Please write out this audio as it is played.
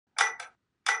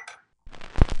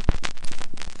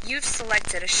You've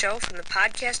selected a show from the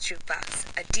Podcast Jukebox,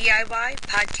 a DIY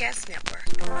podcast network.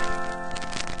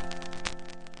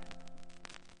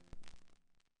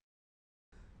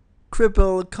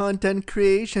 Cripple Content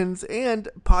Creations and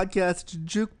Podcast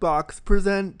Jukebox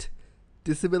present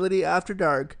Disability After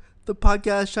Dark, the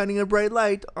podcast shining a bright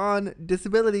light on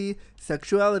disability,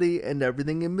 sexuality, and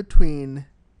everything in between.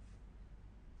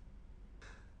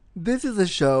 This is a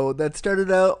show that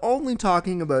started out only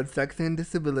talking about sex and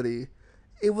disability.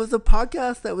 It was a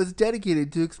podcast that was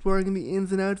dedicated to exploring the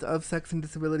ins and outs of sex and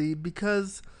disability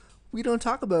because we don't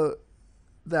talk about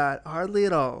that hardly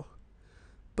at all.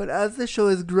 But as the show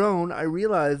has grown, I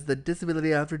realized that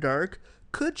Disability After Dark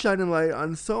could shine a light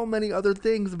on so many other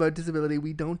things about disability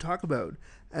we don't talk about,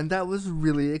 and that was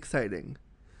really exciting.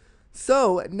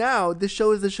 So now this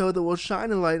show is a show that will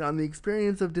shine a light on the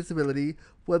experience of disability,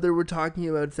 whether we're talking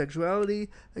about sexuality,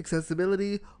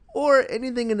 accessibility, or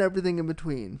anything and everything in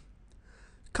between.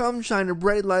 Come shine a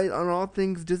bright light on all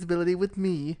things disability with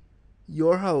me,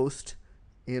 your host,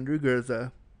 Andrew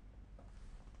Gurza.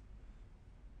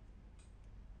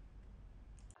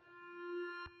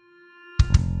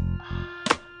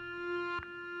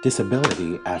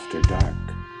 Disability After Dark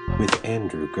with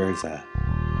Andrew Gurza,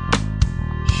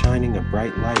 shining a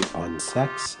bright light on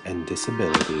sex and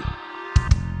disability.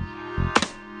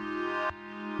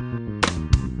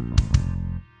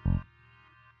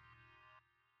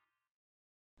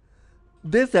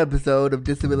 This episode of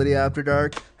Disability After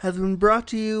Dark has been brought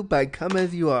to you by Come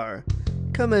As You Are.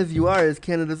 Come As You Are is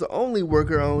Canada's only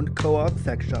worker-owned co-op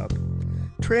sex shop.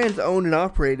 Trans-owned and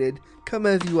operated, Come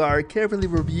As You Are carefully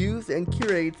reviews and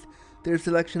curates their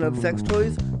selection of sex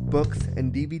toys, books,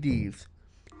 and DVDs.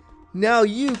 Now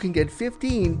you can get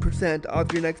 15%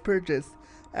 off your next purchase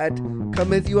at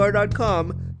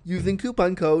comeasyouare.com using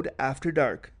coupon code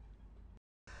AFTERDARK.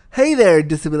 Hey there,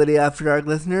 Disability After Dark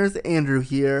listeners, Andrew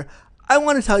here. I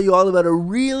want to tell you all about a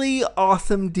really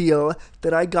awesome deal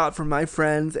that I got from my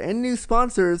friends and new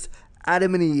sponsors,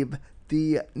 Adam and Eve,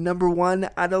 the #1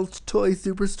 adult toy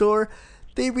superstore.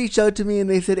 They reached out to me and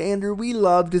they said, Andrew, we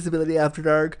love Disability After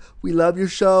Dark. We love your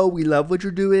show. We love what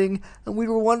you're doing. And we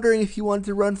were wondering if you wanted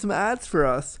to run some ads for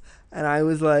us. And I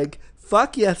was like,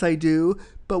 fuck yes, I do.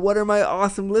 But what are my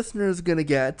awesome listeners going to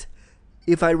get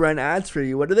if I run ads for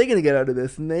you? What are they going to get out of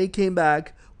this? And they came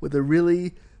back with a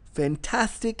really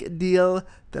fantastic deal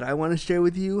that I want to share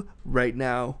with you right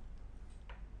now.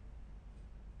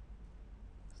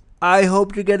 I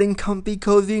hope you're getting comfy,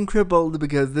 cozy, and crippled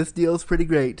because this deal is pretty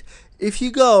great. If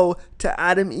you go to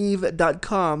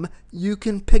adameve.com, you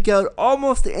can pick out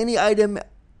almost any item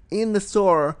in the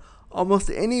store, almost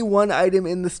any one item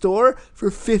in the store for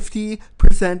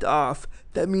 50% off.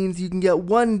 That means you can get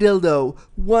one dildo,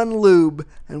 one lube,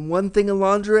 and one thing of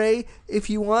lingerie if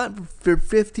you want for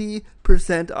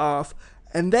 50% off.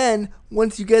 And then,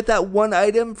 once you get that one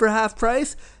item for half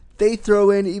price, they throw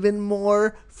in even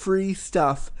more free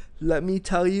stuff. Let me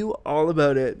tell you all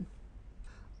about it.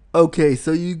 Okay,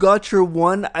 so you got your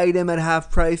one item at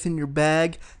half price in your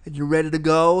bag and you're ready to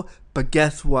go, but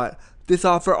guess what? This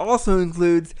offer also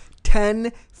includes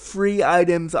 10 free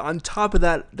items on top of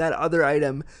that other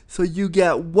item. So you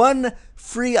get one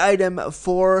free item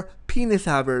for penis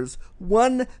havers,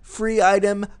 one free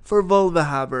item for vulva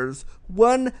havers,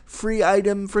 one free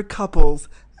item for couples,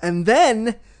 and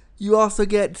then you also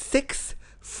get 6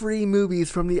 free movies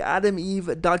from the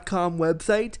adameve.com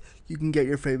website. You can get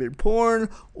your favorite porn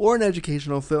or an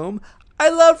educational film. I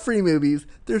love free movies.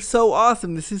 They're so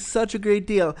awesome. This is such a great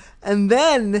deal. And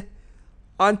then,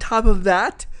 on top of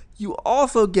that, you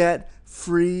also get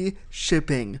free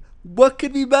shipping. What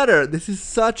could be better? This is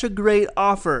such a great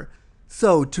offer.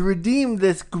 So, to redeem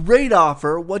this great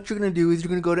offer, what you're going to do is you're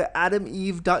going to go to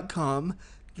adameve.com.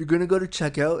 You're going to go to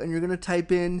checkout and you're going to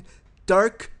type in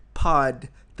Dark Pod.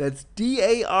 That's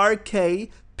DARKPOD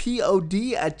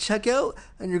at checkout,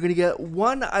 and you're going to get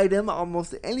one item,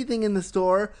 almost anything in the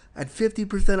store, at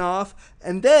 50% off,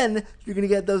 and then you're going to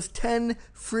get those 10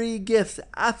 free gifts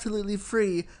absolutely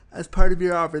free as part of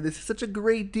your offer. This is such a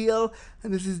great deal,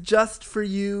 and this is just for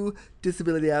you,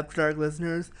 Disability After Dark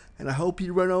listeners, and I hope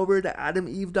you run over to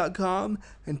adameve.com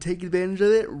and take advantage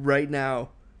of it right now.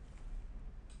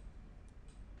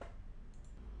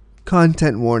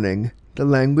 Content warning. The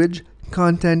language,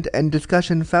 content, and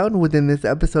discussion found within this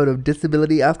episode of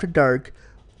Disability After Dark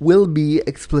will be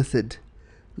explicit.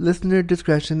 Listener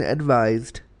discretion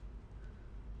advised.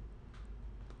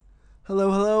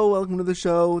 Hello, welcome to the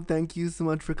show. Thank you so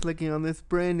much for clicking on this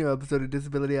brand new episode of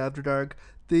Disability After Dark,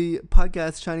 the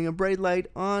podcast shining a bright light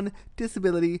on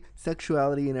disability,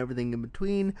 sexuality, and everything in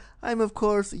between. I'm, of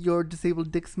course, your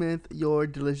disabled Dick Smith, your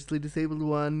deliciously disabled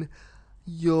one.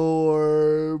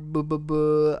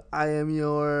 I am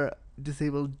your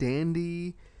disabled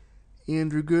dandy,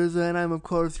 Andrew Gurza, and I'm, of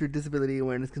course, your disability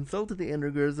awareness consultant,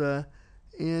 Andrew Gurza.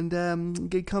 And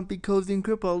get comfy, cozy, and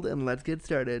crippled, and let's get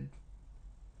started.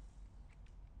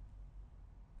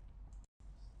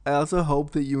 I also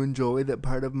hope that you enjoy that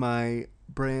part of my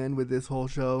brand with this whole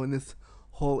show, and this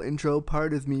whole intro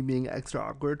part is me being extra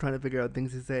awkward, trying to figure out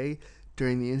things to say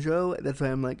during the intro. That's why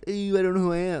I'm like, hey, I don't know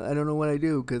who I am. I don't know what I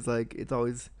do, because like it's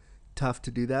always tough to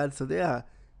do that. So yeah,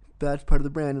 that's part of the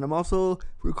brand. And I'm also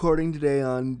recording today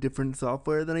on different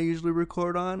software than I usually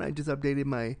record on. I just updated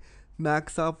my Mac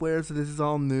software, so this is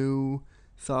all new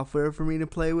software for me to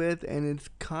play with, and it's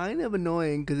kind of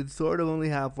annoying because it's sort of only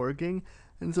half working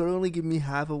and sort of only giving me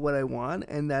half of what I want,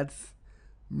 and that's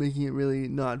making it really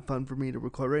not fun for me to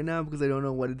record right now because I don't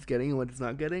know what it's getting and what it's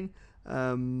not getting.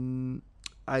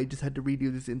 I just had to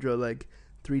redo this intro like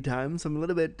 3 times, so I'm a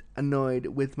little bit annoyed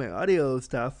with my audio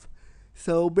stuff.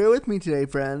 So bear with me today,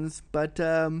 friends, but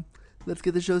let's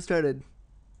get the show started.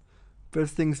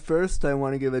 First things first, I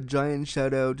want to give a giant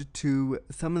shout out to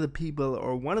some of the people,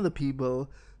 or one of the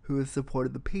people, who has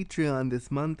supported the Patreon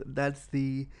this month. That's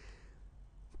the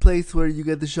place where you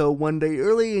get the show one day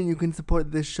early and you can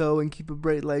support this show and keep a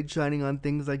bright light shining on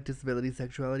things like disability,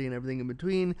 sexuality, and everything in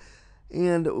between.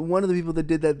 And one of the people that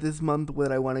did that this month,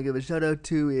 what I want to give a shout out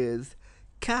to, is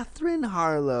Catherine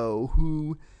Harlow,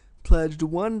 who pledged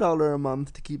 $1 a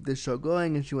month to keep this show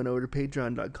going, and she went over to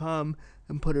patreon.com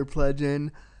and put her pledge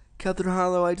in. Catherine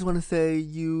Harlow, I just want to say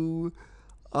you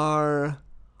are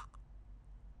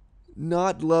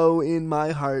not low in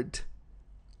my heart.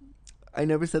 I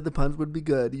never said the puns would be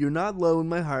good. You're not low in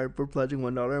my heart for pledging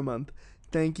 $1 a month.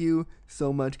 Thank you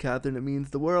so much, Catherine. It means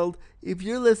the world. If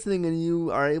you're listening and you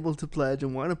are able to pledge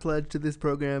and want to pledge to this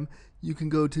program, you can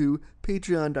go to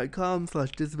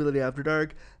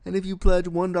patreon.com/disabilityafterdark. And if you pledge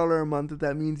 $1 a month,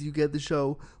 that means you get the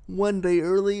show one day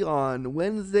early on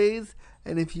Wednesdays.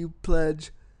 And if you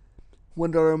pledge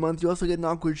 $1 a month, you also get an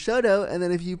awkward shout out. And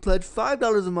then if you pledge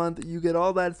 $5 a month, you get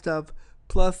all that stuff,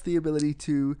 plus the ability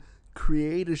to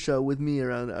create a show with me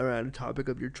around a topic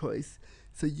of your choice.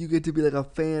 So you get to be like a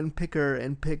fan picker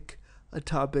and pick a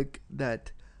topic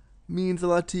that means a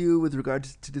lot to you with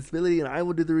regards to disability, and I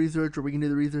will do the research, or we can do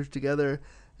the research together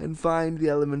and find the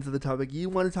elements of the topic you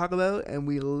want to talk about, and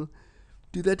we'll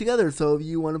do that together. So if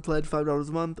you want to pledge $5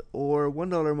 a month or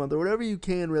 $1 a month or whatever you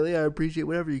can, really, I appreciate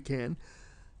whatever you can.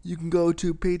 You can go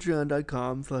to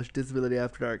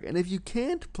patreon.com/disabilityafterdark. And if you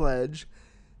can't pledge,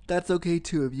 that's okay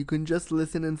too. If you can just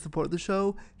listen and support the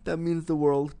show, that means the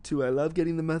world too. I love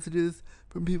getting the messages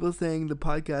from people saying the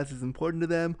podcast is important to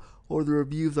them, or the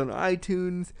reviews on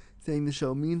iTunes saying the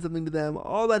show means something to them.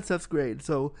 All that stuff's great.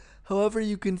 So however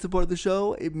you can support the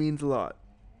show, it means a lot.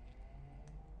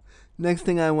 Next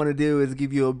thing I want to do is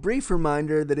give you a brief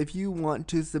reminder that if you want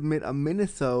to submit a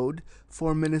minisode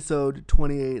for Minisode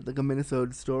 28, like a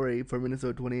minisode story for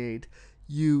Minisode 28,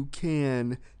 you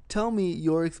can tell me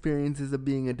your experiences of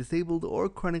being a disabled or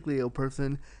chronically ill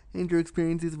person and your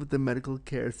experiences with the medical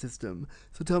care system.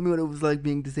 So tell me what it was like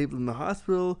being disabled in the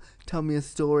hospital. Tell me a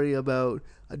story about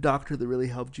a doctor that really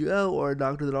helped you out, or a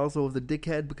doctor that also was a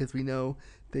dickhead, because we know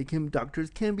doctors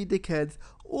can be dickheads.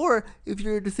 Or if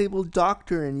you're a disabled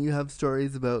doctor and you have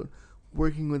stories about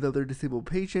working with other disabled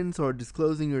patients or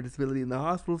disclosing your disability in the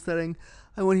hospital setting,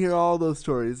 I want to hear all those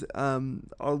stories. All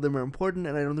of them are important,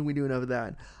 and I don't think we do enough of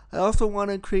that. I also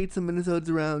want to create some minisodes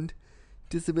around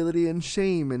disability and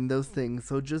shame and those things.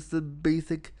 So just the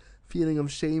basic feeling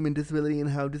of shame and disability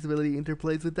and how disability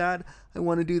interplays with that, I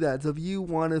want to do that. So if you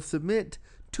want to submit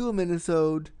to a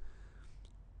minisode,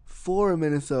 for a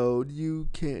minisode, you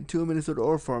can, to a minisode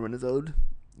or for a minisode,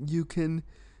 you can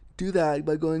do that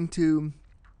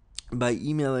by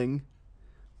emailing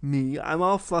me. I'm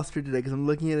all flustered today because I'm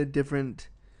looking at a different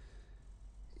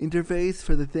interface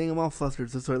for the thing. I'm all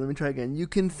flustered, so sorry, let me try again. You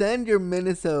can send your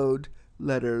minisode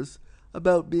letters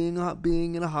about being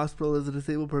in a hospital as a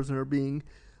disabled person,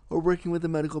 or working with a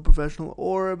medical professional,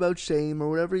 or about shame, or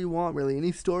whatever you want, really.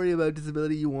 Any story about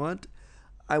disability you want,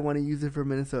 I want to use it for a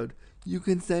minisode. You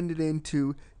can send it in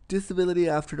to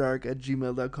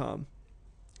disabilityafterdark@gmail.com.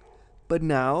 But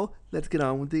now, let's get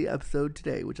on with the episode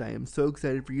today, which I am so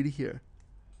excited for you to hear.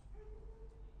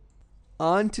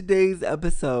 On today's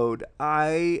episode,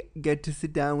 I get to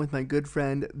sit down with my good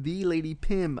friend, the Lady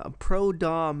Pim, a pro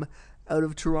dom out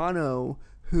of Toronto,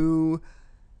 who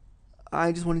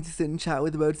I just wanted to sit and chat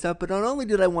with about stuff. But not only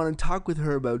did I want to talk with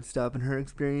her about stuff and her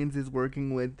experiences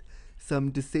working with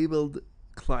some disabled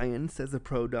clients as a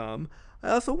pro dom,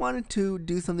 I also wanted to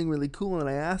do something really cool, and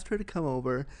I asked her to come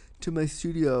over to my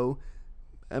studio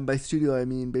and by studio I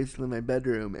mean basically my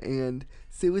bedroom, and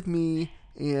sit with me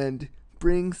and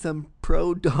bring some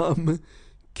pro-dom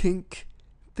kink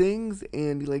things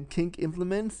and like kink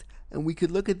implements, and we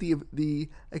could look at the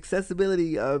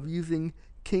accessibility of using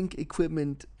kink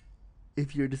equipment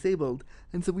if you're disabled.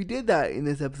 And so we did that in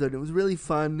this episode. It was really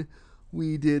fun.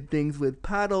 We did things with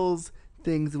paddles,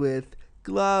 things with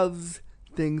gloves,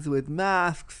 things with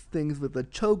masks, things with a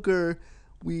choker.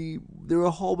 There were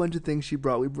a whole bunch of things she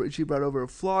brought. She brought over a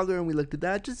flogger, and we looked at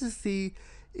that just to see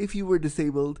if you were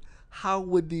disabled, how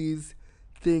would these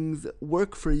things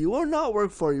work for you or not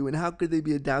work for you, and how could they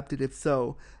be adapted if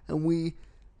so. And it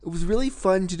was really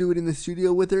fun to do it in the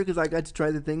studio with her, because I got to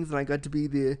try the things and I got to be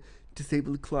the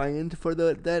disabled client for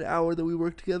that hour that we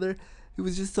worked together. It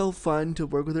was just so fun to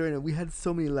work with her, and we had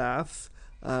so many laughs.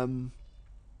 And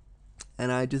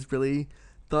I just really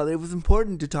thought it was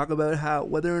important to talk about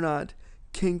whether or not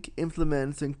kink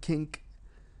implements and kink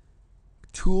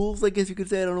tools, I guess you could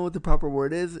say, I don't know what the proper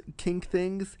word is, kink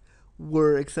things,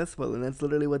 were accessible. And that's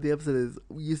literally what the episode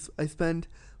is. I spent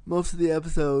most of the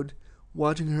episode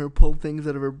watching her pull things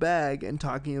out of her bag and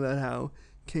talking about how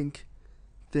kink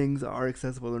things are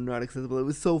accessible or not accessible. It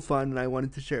was so fun, and I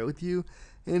wanted to share it with you.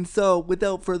 And so,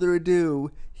 without further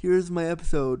ado, here's my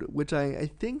episode, which I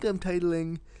think I'm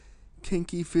titling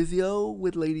Kinky Physio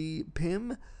with Lady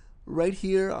Pim, right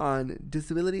here on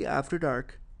Disability After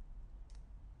Dark.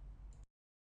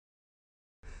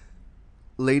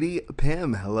 Lady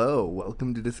Pim, hello.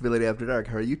 Welcome to Disability After Dark.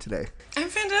 How are you today? I'm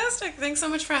fantastic. Thanks so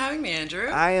much for having me, Andrew.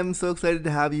 I am so excited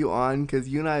to have you on, because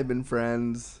you and I have been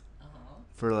friends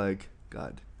for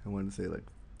God, I want to say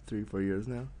 3-4 years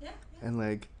now. Yeah.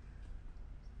 And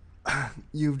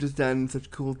you've just done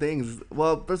such cool things.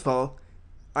 Well, first of all,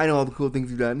 I know all the cool things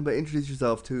you've done, but introduce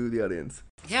yourself to the audience.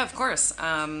 Yeah, of course.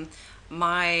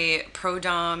 My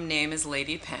pro-dom name is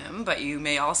Lady Pim, but you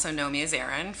may also know me as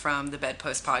Erin from the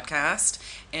Bedpost podcast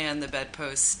and the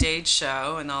Bedpost stage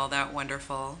show and all that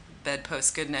wonderful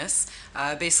Bedpost goodness.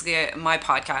 Basically, my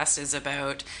podcast is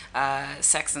about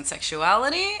sex and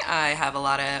sexuality. I have a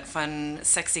lot of fun,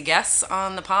 sexy guests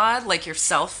on the pod, like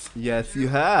yourself. Yes, you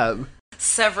have.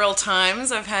 Several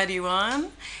times I've had you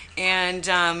on.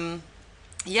 And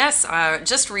yes,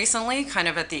 just recently, kind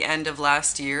of at the end of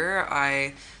last year,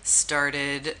 I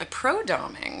started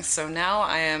pro-doming. So now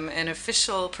I am an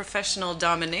official professional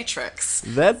dominatrix.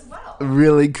 That's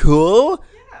really cool.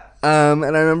 And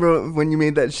I remember when you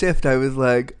made that shift, I was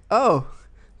like, oh,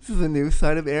 this is a new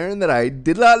side of Erin that I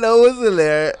did not know was in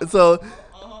there. So,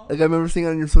 I remember seeing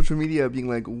on your social media being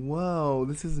like, whoa,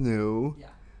 this is new. Yeah.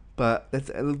 But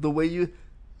that's the way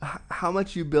how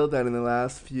much you built that in the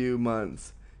last few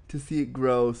months, to see it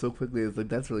grow so quickly, is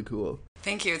that's really cool.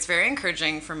 Thank you. It's very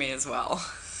encouraging for me as well.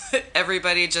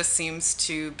 Everybody just seems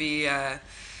to be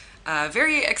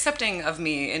very accepting of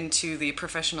me into the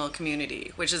professional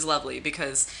community, which is lovely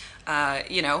because,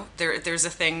 there's a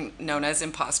thing known as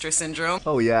imposter syndrome.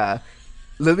 Oh, yeah.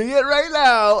 Living it right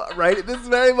now, right at this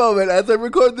very moment, as I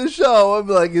record this show. I'm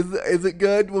like, is it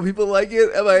good? Will people like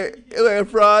it? Am I a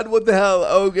fraud? What the hell?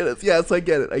 Oh, goodness. Yes, I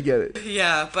get it.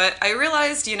 Yeah, but I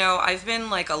realized, I've been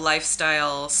a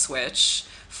lifestyle switch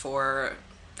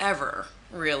forever,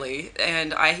 really.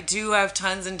 And I do have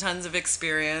tons and tons of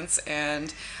experience,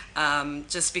 and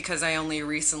just because I only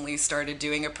recently started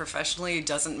doing it professionally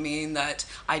doesn't mean that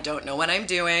I don't know what I'm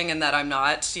doing and that I'm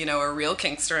not, a real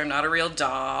kinkster. I'm not a real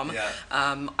dom. Yeah.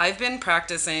 I've been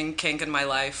practicing kink in my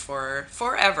life for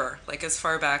forever, as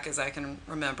far back as I can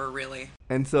remember, really.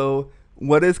 And so,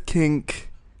 what does kink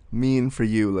mean for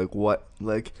you?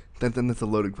 That's a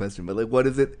loaded question, but what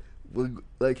is it?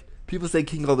 People say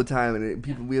kink all the time,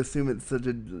 and we assume it's such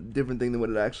a different thing than what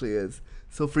it actually is.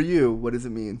 So for you, what does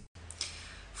it mean?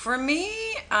 For me,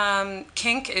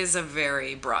 kink is a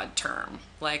very broad term.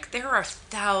 There are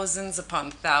thousands upon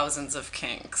thousands of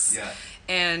kinks. Yeah.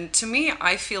 And to me,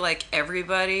 I feel like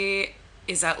everybody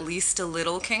is at least a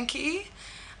little kinky.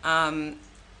 And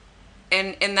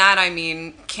in that, I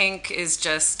mean, kink is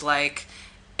just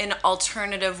an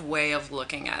alternative way of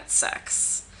looking at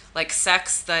sex.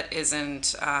 Sex that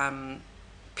isn't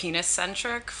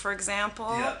penis-centric, for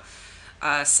example. Yeah.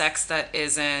 Sex that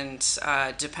isn't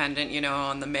dependent,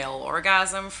 on the male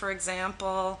orgasm, for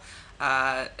example.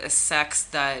 Sex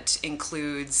that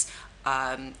includes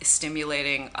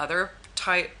stimulating other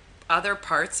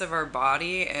parts of our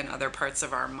body and other parts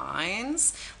of our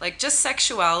minds. Just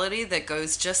sexuality that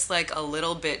goes just a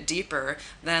little bit deeper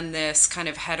than this kind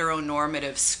of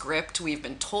heteronormative script we've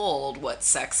been told what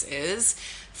sex is.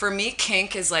 For me,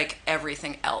 kink is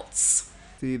everything else.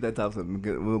 See, that's awesome,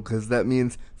 because that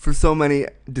means for so many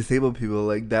disabled people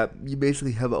that you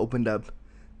basically have opened up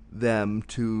them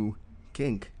to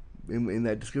kink in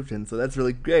that description. So that's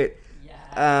really great.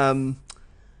 Yes.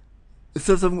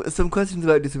 So some questions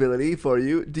about disability for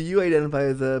you. Do you identify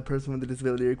as a person with a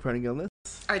disability or chronic illness?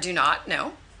 I do not,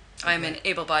 no. Okay. I'm an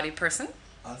able-bodied person.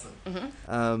 Awesome.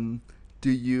 Mm-hmm. Do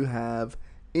you have,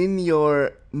 in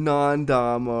your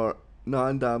non-dom life,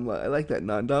 I like that,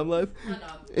 non-dom life?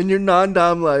 In your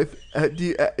non-dom life,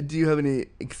 do you have any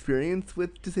experience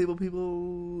with disabled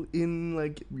people in,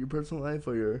 like, your personal life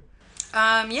or your...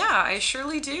 Yeah, I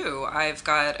surely do. I've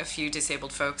got a few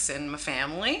disabled folks in my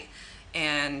family.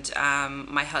 And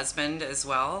my husband as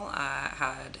well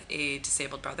had a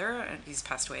disabled brother, and he's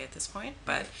passed away at this point.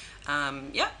 But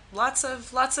yeah, lots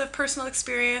of personal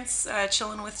experience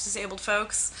chilling with disabled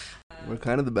folks. We're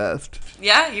kind of the best.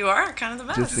 Yeah, you are kind of the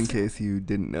best. Just in case you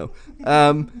didn't know.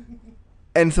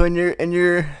 And so in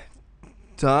your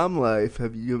dom life,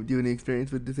 do you have any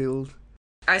experience with disabled?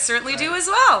 I certainly do as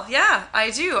well. Yeah, I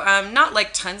do. Not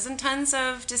like tons and tons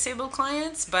of disabled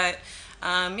clients, but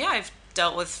yeah, I've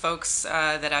dealt with folks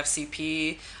that have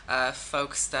CP,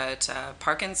 folks that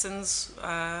Parkinson's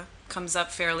comes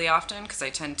up fairly often because I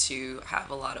tend to have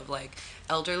a lot of like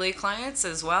elderly clients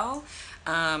as well.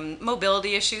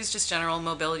 Mobility issues, just general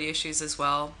mobility issues as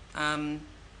well.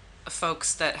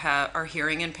 Folks that are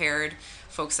hearing impaired,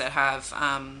 folks that have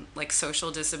like social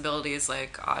disabilities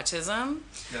like autism.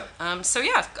 Yeah. So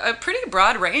yeah, a pretty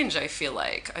broad range. I feel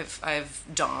like I've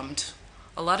dommed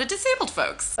a lot of disabled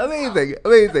folks. Amazing.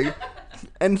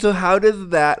 And so how does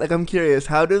that, like, I'm curious,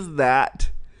 how do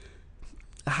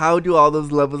all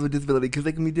those levels of disability, because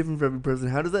they can be different for every person,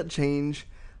 how does that change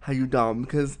how you dom?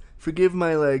 Because forgive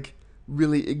my, like,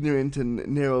 really ignorant and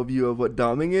narrow view of what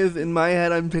doming is. In my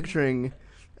head, I'm picturing,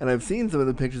 and I've seen some of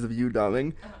the pictures of you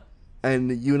doming,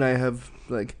 and you and I have,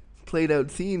 like, played out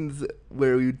scenes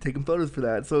where we've taken photos for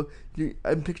that. So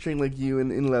I'm picturing, like, you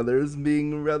in leathers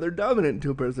being rather dominant to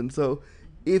a person. So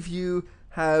if you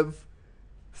have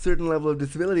certain level of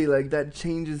disability, like, that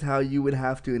changes how you would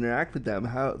have to interact with them.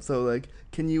 So like,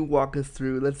 can you walk us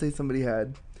through, let's say somebody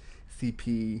had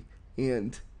CP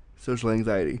and social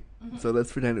anxiety. Mm-hmm. So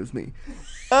let's pretend it was me.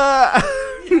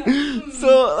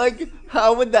 So like,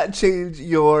 how would that change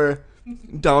your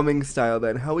doming style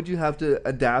then? How would you have to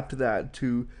adapt that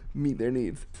to meet their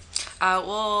needs?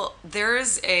 Well,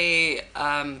 there's a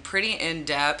pretty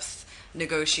in-depth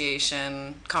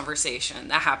negotiation conversation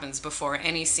that happens before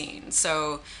any scene.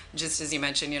 So just as you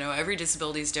mentioned, every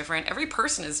disability is different. Every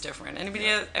person is different.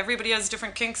 Everybody has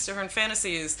different kinks, different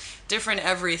fantasies, different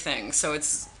everything. So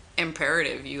it's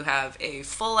imperative you have a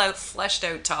full out, fleshed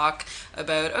out talk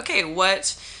about, okay,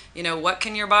 what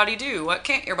can your body do? What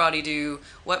can't your body do?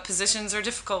 What positions are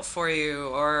difficult for you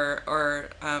or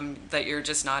that you're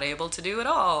just not able to do at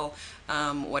all?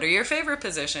 What are your favorite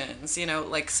positions?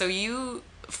 So you,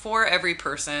 for every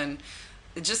person,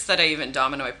 just that I even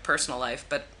dom in my personal life,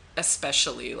 but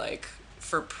especially like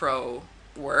for pro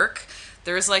work,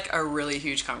 there's like a really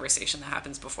huge conversation that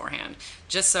happens beforehand,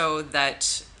 just so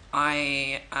that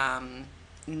I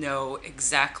know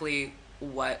exactly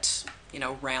what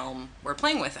realm we're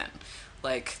playing within.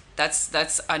 Like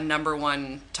that's a number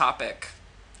one topic,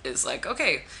 is like,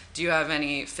 okay, do you have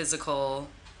any physical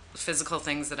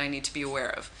things that I need to be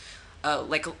aware of?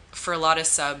 Like for a lot of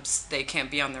subs, they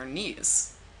can't be on their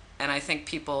knees. And I think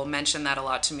people mention that a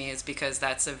lot to me is because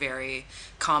that's a very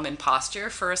common posture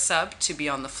for a sub, to be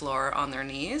on the floor on their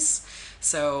knees.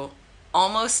 So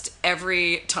almost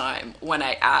every time when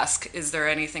I ask, is there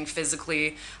anything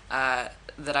physically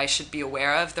that I should be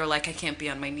aware of, they're like, I can't be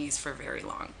on my knees for very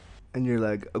long. And you're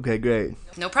like, okay, great.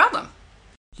 No problem.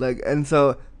 Like, and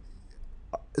so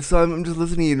I'm just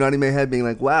listening to you nodding my head being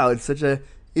like, wow, it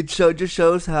just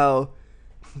shows how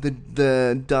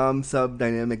the dom sub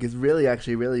dynamic is really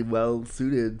actually really well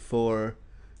suited for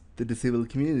the disabled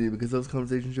community, because those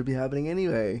conversations should be happening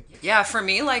anyway. Yeah, for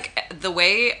me, like, the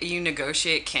way you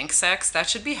negotiate kink sex, that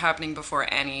should be happening before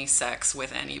any sex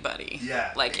with anybody.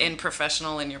 Yeah. Like, in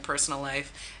your personal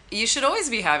life. You should always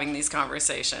be having these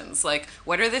conversations. Like,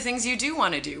 what are the things you do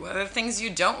want to do? What are the things you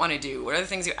don't want to do? What are the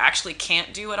things you actually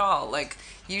can't do at all? Like,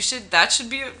 that should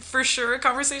be for sure a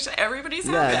conversation everybody's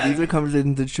having. Yeah, these are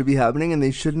conversations that should be happening, and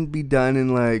they shouldn't be done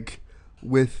in, like,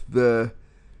 with the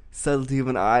subtlety of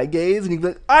an eye gaze, and you'd be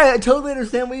like, I totally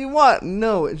understand what you want.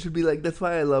 No, it should be like, that's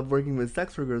why I love working with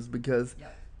sex workers, because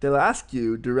they'll ask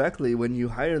you directly when you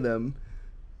hire them,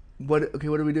 what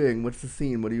are we doing? What's the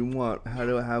scene? What do you want?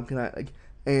 How can I, like,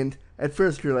 and at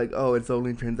first you're like, oh, it's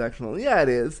only transactional. Yeah, it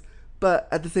is. But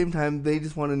at the same time, they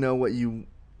just want to know what you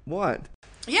want.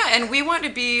 Yeah, and we want to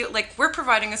be, like, we're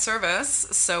providing a service,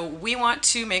 so we want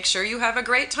to make sure you have a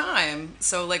great time.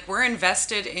 So, like, we're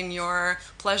invested in your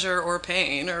pleasure or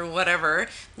pain or whatever.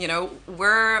 You know,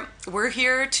 we're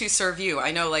here to serve you.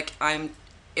 I know, like, I'm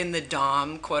in the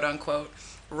dom, quote-unquote,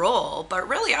 role, but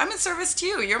really, I'm in service to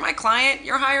you. You're my client.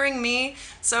 You're hiring me.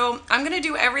 So I'm going to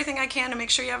do everything I can to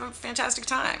make sure you have a fantastic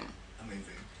time. Amazing.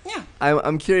 Yeah.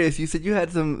 I'm curious. You said you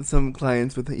had some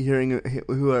clients with hearing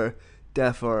who are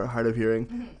deaf or hard of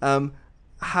hearing.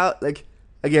 How, like,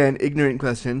 again, ignorant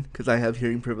question because I have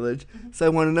hearing privilege. So I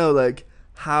want to know, like,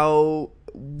 how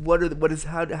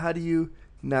do you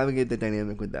navigate the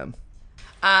dynamic with them?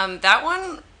 That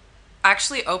one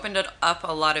actually opened it up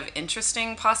a lot of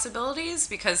interesting possibilities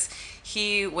because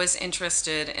he was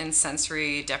interested in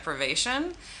sensory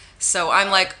deprivation. So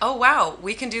I'm like, oh wow,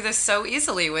 we can do this so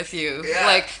easily with you. Yeah.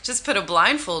 Like, just put a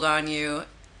blindfold on you,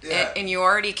 Yeah. and you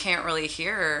already can't really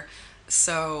hear.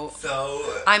 So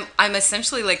So I'm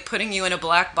essentially like putting you in a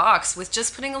black box with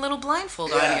just putting a little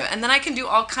blindfold on Yeah. you, and then I can do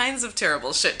all kinds of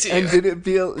terrible shit to you. and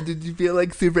did you feel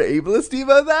like super ableist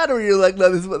about that, or you're like,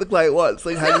 no, this is what the client wants?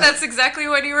 Like, how No, do you- that's exactly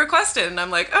what he requested. And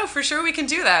I'm like, oh, for sure we can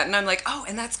do that. And I'm like, oh,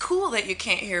 and that's cool that you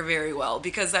can't hear very well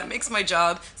because that makes my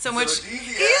job so much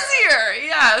easier.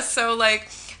 Yeah. So, like,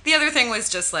 the other thing was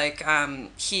just like,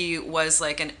 he was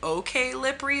like an okay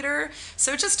lip reader.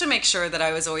 So just to make sure that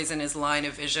I was always in his line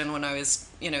of vision when I was,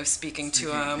 you know, speaking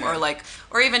to him, yeah.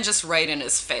 or even just right in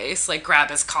his face, like grab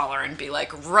his collar and be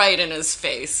like right in his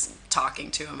face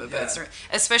talking to him about, Yeah.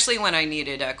 especially when I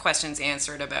needed questions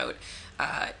answered about,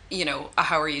 you know,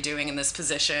 how are you doing in this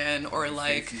position? Or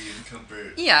like,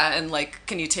 yeah, and like,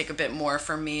 can you take a bit more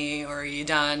from me? Or are you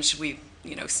done? Should we,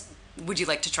 you know, would you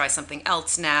like to try something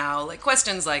else now? Like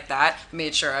questions like that.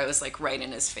 Made sure I was like right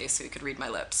in his face so he could read my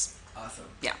lips. Awesome.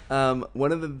 Yeah.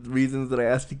 One of the reasons that I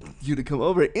asked you to come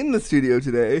over in the studio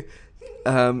today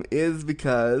is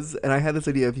because, and I had this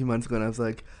idea a few months ago, and I was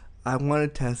like, I want to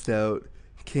test out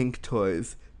kink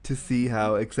toys to see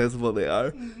how accessible they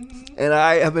are. And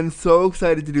I have been so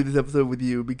excited to do this episode with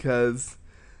you because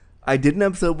I did an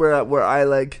episode where I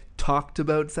like talked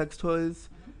about sex toys.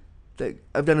 Like,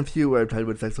 I've done a few where I've talked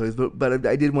about sex toys, but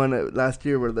I did one last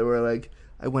year where they were like,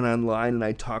 I went online and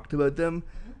I talked about them,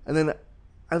 and then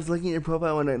I was looking at your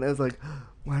profile one night and I was like,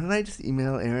 why don't I just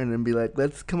email Aaron and be like,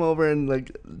 let's come over and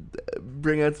like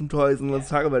bring out some toys and let's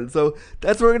talk about it. So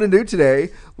that's what we're gonna do today.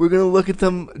 We're gonna look at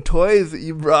some toys that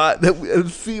you brought and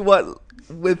see what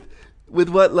with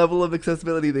what level of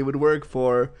accessibility they would work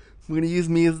for. We're gonna use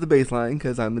me as the baseline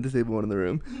because I'm the disabled one in the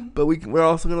room, but we're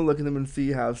also gonna look at them and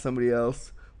see how somebody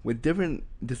else with different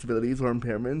disabilities or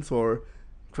impairments or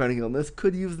chronic illness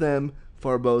could use them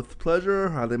for both pleasure,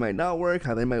 how they might not work,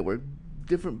 how they might work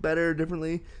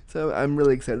differently. So I'm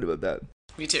really excited about that.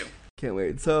 Me too. Can't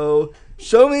wait. So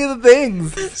show me the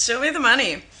things. Show me the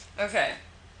money. Okay.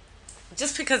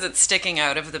 Just because it's sticking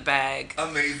out of the bag,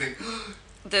 Amazing.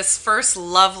 this first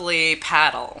lovely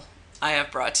paddle I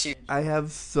have brought to you. I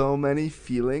have so many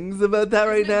feelings about that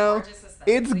right Isn't it now. gorgeous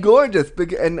aesthetically? It's gorgeous,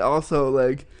 and also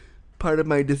like part of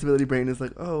my disability brain is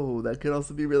like, oh, that could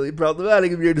also be really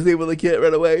problematic if you're disabled and can't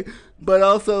run away. But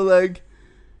also like,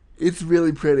 it's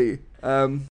really pretty.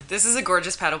 This is a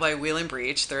gorgeous paddle by Wheel and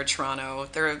Breach. They're a Toronto.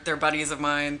 They're buddies of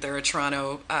mine. They're a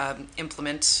Toronto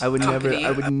implement I would company.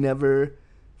 never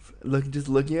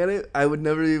looking at it. I would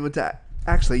never be able to.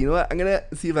 Actually, you know what? I'm gonna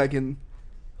see if I can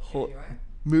hold.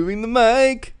 Moving the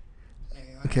mic.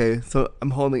 Okay, so I'm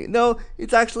holding it. No,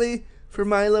 it's actually for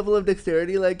my level of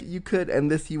dexterity. Like you could, and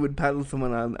this you would paddle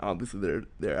someone on obviously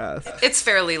their ass. It's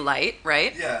fairly light,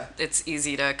 right? Yeah. It's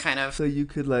easy to kind of. So you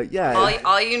could like yeah.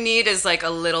 All you need is like a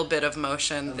little bit of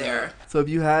motion there. So if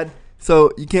you had,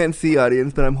 so you can't see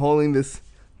audience, but I'm holding this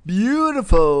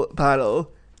beautiful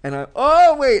paddle, and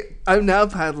I'm now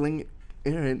paddling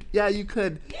Aaron. Yeah, you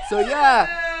could. So yeah,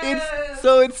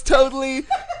 it's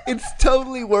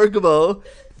totally workable.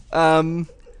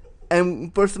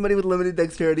 And for somebody with limited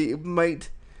dexterity, it might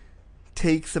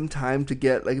take some time to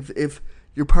get, like, if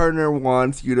your partner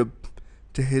wants you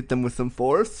to hit them with some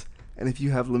force, and if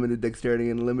you have limited dexterity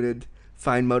and limited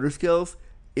fine motor skills,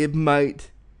 you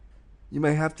might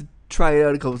have to try it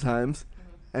out a couple times,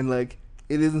 and like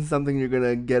it isn't something you're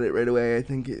gonna get it right away. I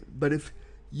think, but if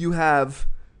you have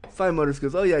fine motor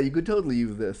skills, oh yeah, you could totally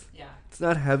use this. Yeah. It's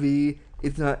not heavy.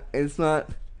 It's not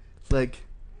like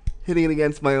hitting it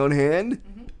against my own hand.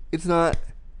 It's not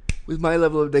with my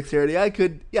level of dexterity. I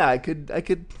could.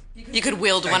 You could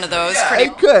wield one of those. Yeah,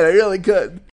 Pretty. I really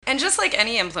could. And just like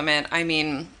any implement, I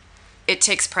mean, it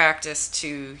takes practice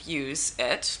to use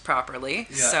it properly.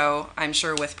 Yeah. So I'm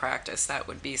sure with practice that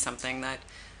would be something that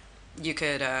you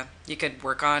could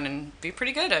work on and be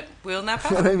pretty good at wielding that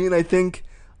power. And I mean, I think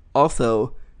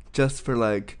also just for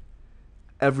like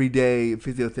everyday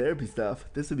physiotherapy stuff,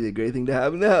 this would be a great thing to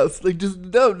have in the house. Like, just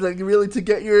no, like really to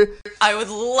get your. I would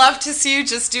love to see you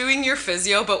just doing your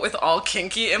physio, but with all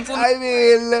kinky implements. I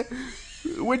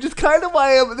mean, which is kind of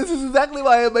why this is exactly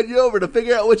why I met you over, to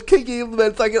figure out which kinky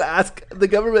implements I can ask the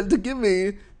government to give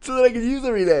me so that I can use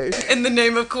every day. In the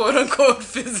name of quote unquote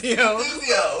physio.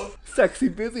 Sexy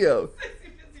physio.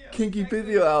 Kinky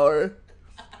physio hour.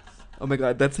 Oh my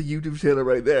god, that's a YouTube channel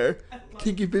right there.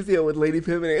 Kinky physio with Lady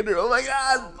Pim and Andrew. Oh my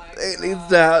god, it needs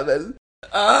to happen.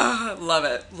 Love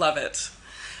it, love it.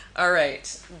 All right,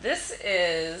 this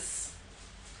is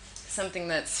something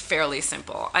that's fairly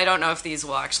simple. I don't know if these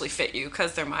will actually fit you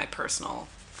because they're my personal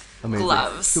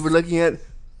gloves. So we're looking at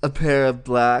a pair of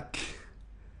black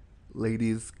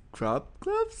ladies' crop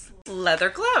gloves? Leather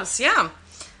gloves, yeah.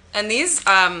 And these,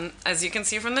 as you can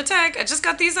see from the tag, I just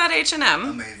got these at H&M.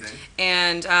 Amazing.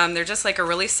 And they're just like a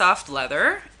really soft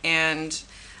leather. And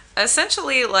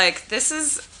essentially, like, this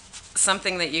is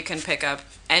something that you can pick up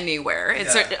anywhere.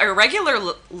 It's a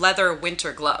regular leather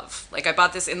winter glove. Like, I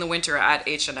bought this in the winter at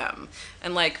H&M.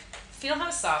 And, like, feel how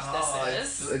soft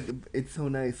this is. It's so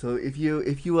nice. So if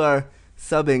you are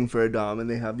subbing for a dom and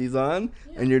they have these on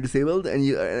and you're disabled,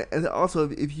 and also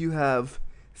if you have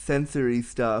sensory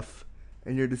stuff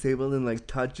and you're disabled and like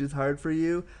touch is hard for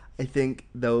you, I think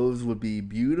those would be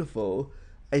beautiful.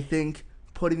 I think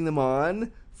putting them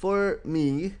on for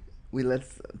me,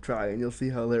 let's try and you'll see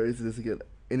how hilarious it is to get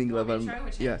any glove on.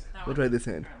 Yeah, we'll try this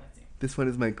hand. This one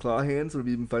is my claw hand, so it'll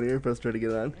be even funnier if I try to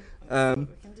get it on.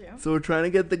 So we're trying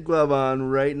to get the glove on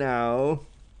right now.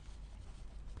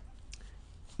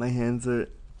 My hands are.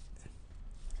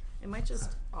 It might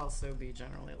just also be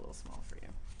generally a little small for you.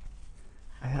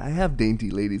 I have dainty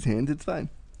ladies' hands. It's fine.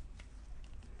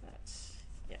 But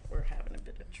yeah, we're having a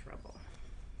bit of trouble.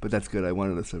 But that's good. I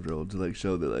wanted us to like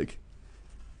show that like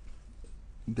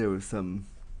there was some.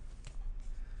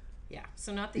 Yeah.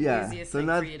 So not the easiest thing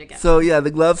for you to get. So yeah,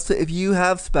 the gloves. If you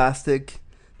have spastic,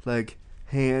 like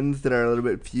hands that are a little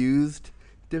bit fused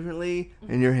differently,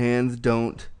 and your hands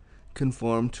don't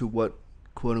conform to what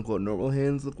quote unquote normal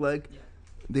hands look like,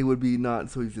 they would be not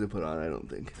so easy to put on. I don't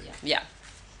think. Yeah.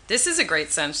 This is a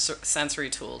great sensory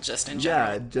tool, just in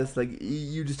general. Yeah, just like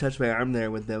you just touched my arm there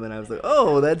with them, and I was like,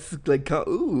 oh, that's like,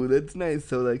 ooh, that's nice.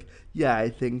 So like, yeah, I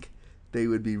think they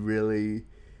would be really,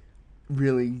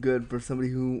 really good for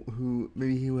somebody who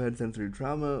maybe who had sensory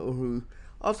trauma, or who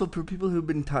also for people who've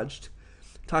been touched.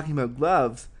 Talking about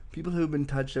gloves, people who've been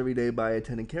touched every day by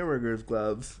attendant care workers'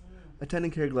 gloves.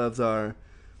 Attendant care gloves are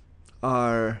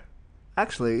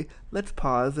actually. Let's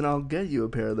pause, and I'll get you a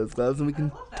pair of those gloves, and we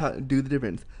can do the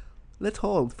difference. Let's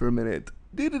hold for a minute.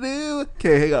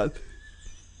 Okay, hang on.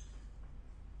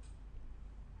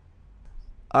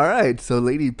 Alright, so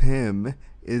Lady Pim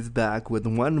is back with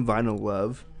one vinyl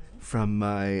glove from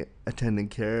my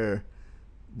attendant care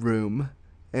room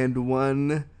and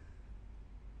one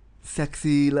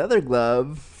sexy leather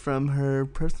glove from her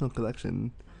personal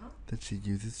collection that she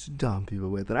uses to dom people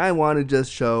with. And I want to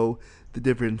just show the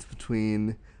difference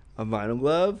between a vinyl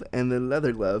glove and the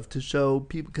leather glove to show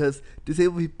people, because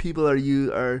disabled people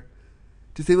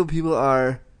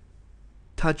are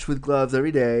touched with gloves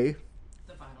every day,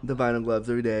 the vinyl gloves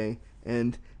every day,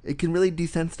 and it can really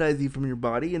desensitize you from your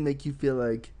body and make you feel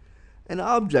like an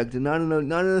object, and not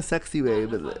in a sexy way,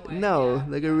 but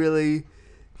like a really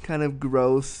kind of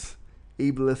gross,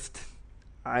 ableist,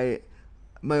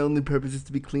 my only purpose is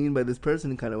to be cleaned by this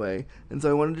person kind of way. And so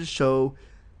I wanted to show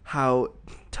how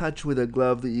touch with a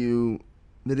glove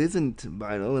that isn't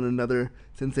vinyl and another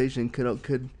sensation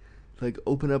could like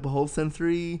open up a whole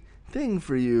sensory thing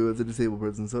for you as a disabled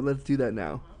person. So let's do that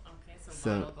now. Okay, so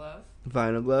vinyl glove.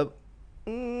 Vinyl glove.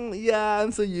 Yeah,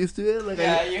 I'm so used to it. Like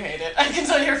you hate it. I can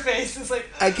tell your face is like.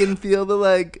 I can feel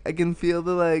the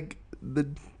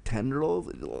tendrils.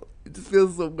 It just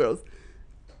feels so gross.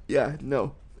 Yeah,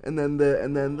 no. And then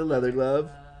the leather glove.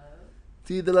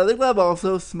 See, the leather glove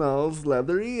also smells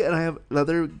leathery, and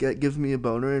leather gives me a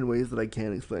boner in ways that I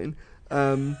can't explain.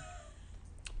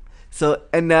 So,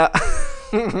 and now,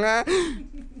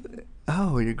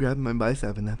 oh, you're grabbing my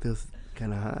bicep, and that feels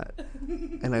kind of hot.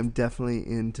 And I'm definitely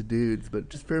into dudes, but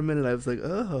just for a minute, I was like,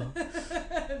 oh,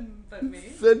 but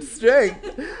me? Such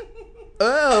strength.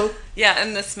 Oh. Yeah,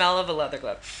 and the smell of a leather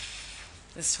glove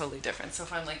is totally different. So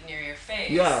if I'm like near your face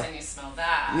and you smell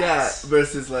that,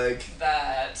 versus like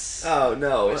that. Oh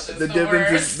no, the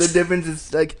worst. difference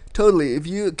is like totally. If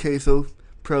you so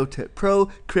pro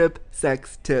crip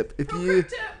sex tip. If you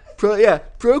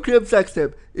pro crip sex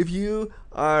tip. If you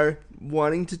are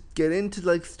wanting to get into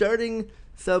like starting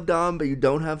sub-dom, but you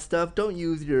don't have stuff, don't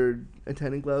use your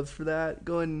attendant gloves for that.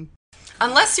 Go and...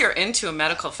 Unless you're into a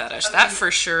medical fetish. That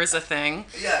for sure is a thing.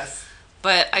 Yes.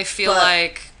 But I feel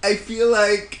like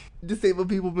disabled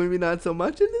people maybe not so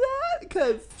much into that,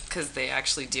 because they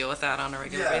actually deal with that on a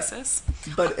regular basis.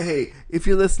 But hey, if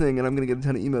you're listening, and I'm going to get a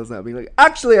ton of emails now being like,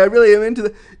 actually, I really am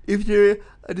into if you're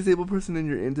a disabled person and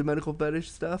you're into medical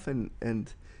fetish stuff and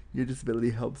your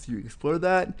disability helps you explore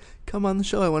that, come on the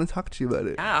show. I want to talk to you about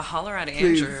it. Yeah, holler at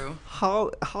Please, Andrew.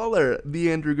 Holler the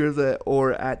Andrew Gurza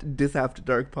or at Dis After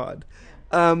Dark Pod.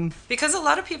 Because a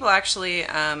lot of people actually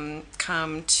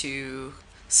come to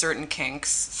certain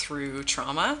kinks through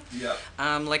trauma. Yeah.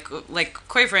 Like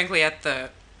quite frankly, at the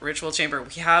Ritual Chamber,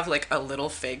 we have like a little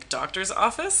fake doctor's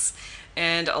office.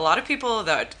 And a lot of people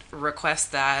that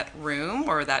request that room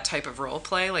or that type of role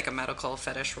play, like a medical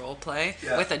fetish role play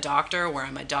with a doctor where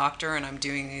I'm a doctor and I'm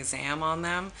doing the exam on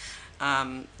them,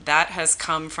 that has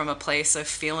come from a place of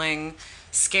feeling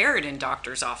scared in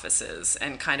doctor's offices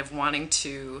and kind of wanting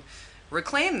to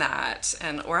reclaim that,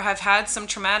 and or have had some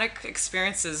traumatic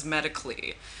experiences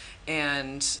medically.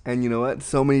 And you know what?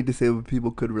 So many disabled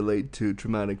people could relate to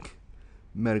traumatic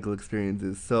medical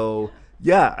experiences. So...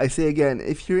 yeah, I say again,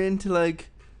 if you're into like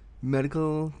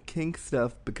medical kink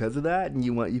stuff because of that, and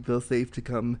you feel safe to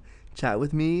come chat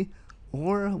with me,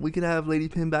 or we could have Lady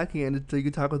Pim back again so you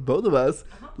can talk with both of us.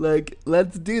 Like,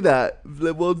 let's do that.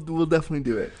 We'll definitely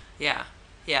do it. Yeah,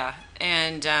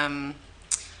 and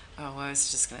what I was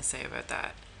just gonna say about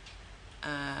that.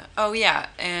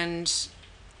 And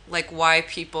like why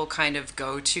people kind of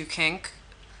go to kink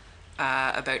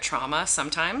about trauma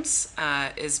sometimes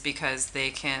is because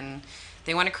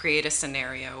they want to create a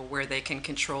scenario where they can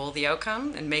control the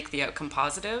outcome and make the outcome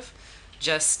positive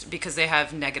just because they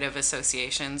have negative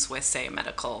associations with, say, a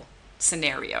medical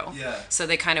scenario. Yeah. So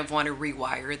they kind of want to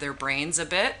rewire their brains a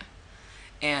bit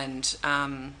and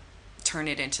turn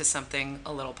it into something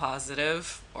a little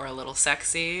positive or a little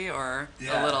sexy or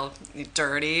a little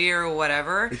dirty or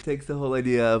whatever. It takes the whole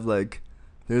idea of, like,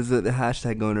 there's a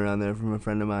hashtag going around there from a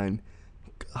friend of mine.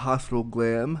 Hospital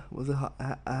glam was a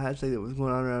hashtag that was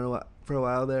going on around for a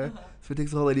while there. So it takes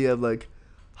the whole idea of like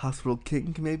hospital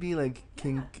kink, maybe like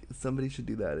kink. Somebody should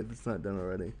do that if it's not done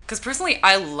already. Because personally,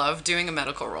 I love doing a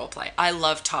medical role play. I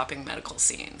love topping medical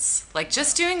scenes, like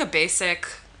just doing a basic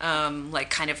like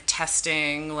kind of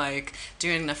testing, like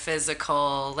doing the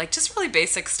physical, like just really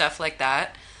basic stuff like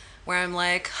that, where I'm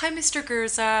like, hi, Mr.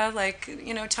 Gurza, like,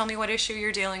 tell me what issue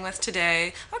you're dealing with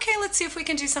today. Okay, let's see if we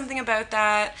can do something about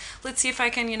that. Let's see if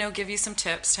I can, give you some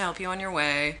tips to help you on your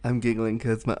way. I'm giggling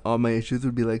because all my issues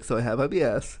would be like, so I have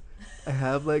IBS. I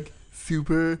have, like,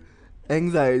 super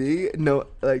anxiety. No,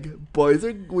 like, boys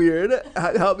are weird.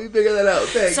 Help me figure that out.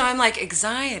 Thanks. So I'm like,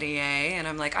 anxiety, eh? And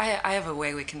I'm like, I have a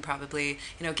way we can probably,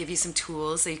 give you some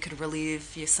tools that you could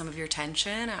relieve some of your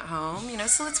tension at home.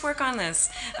 So let's work on this.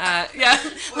 Let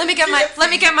me get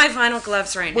my vinyl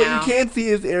gloves right now. What you can't see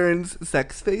is Erin's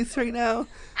sex face right now,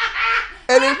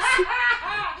 and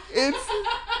it's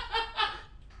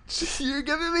you're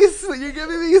giving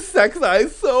me sex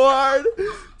eyes so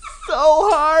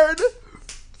hard.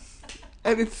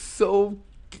 And it's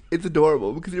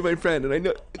adorable because you're my friend, and I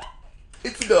know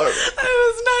it's adorable.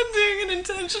 I was not doing it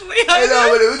intentionally. I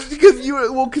know, but it was because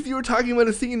you were talking about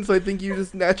a scene, so I think you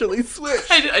just naturally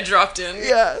switched. I dropped in.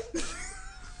 Yeah.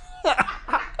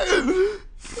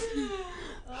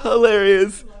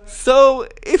 Hilarious. So,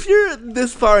 if you're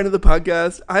this far into the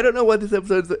podcast, I don't know what this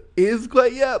episode is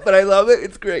quite yet, but I love it.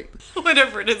 It's great.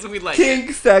 Whatever it is, we like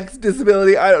Kink, sex,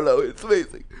 disability. I don't know. It's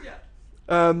amazing.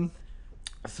 Yeah.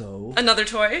 So another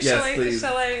toy? Yes,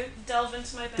 Shall I delve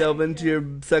into my bag? Delve into your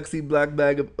sexy black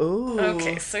bag of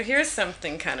Okay, so here's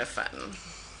something kind of fun.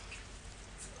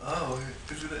 Oh,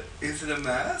 is it a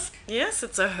mask? Yes,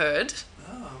 it's a hood.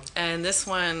 Oh. And this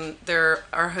one, there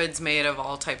are hoods made of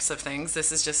all types of things.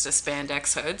 This is just a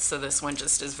spandex hood, so this one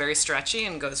just is very stretchy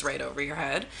and goes right over your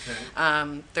head.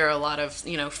 Okay. There are a lot of,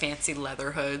 fancy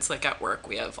leather hoods. Like at work,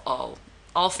 we have all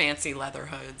fancy leather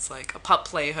hoods, like a pup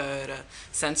play hood, a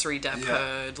sensory dep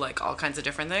hood, like all kinds of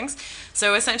different things.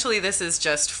 So essentially this is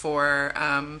just for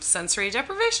sensory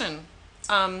deprivation.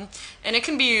 And it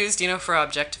can be used, for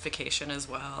objectification as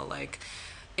well. Like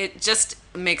it just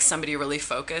makes somebody really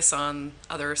focus on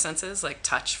other senses, like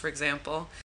touch, for example.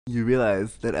 You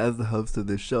realize that as the host of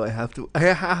this show, I have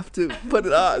to put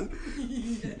it on.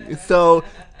 So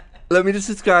let me just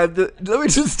describe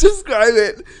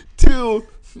it to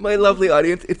my lovely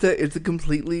audience. It's a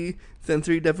completely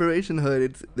sensory deprivation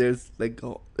hood. There's a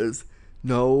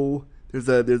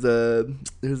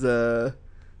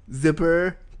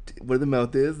zipper where the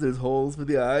mouth is. There's holes for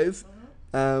the eyes.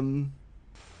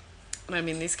 I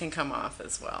mean, these can come off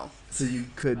as well. So you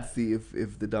could see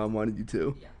if the Dom wanted you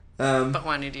to. Yeah. But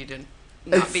wanted you to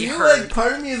I not be feel heard. like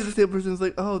part of me as a disabled person is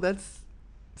like, oh, that's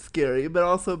scary, but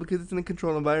also because it's in a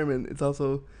controlled environment, it's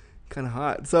also kind of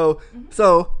hot. So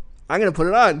I'm gonna put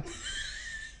it on.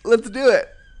 Let's do it.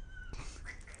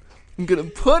 I'm gonna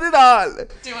put it on.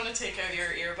 Do you want to take out your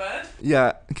earbud?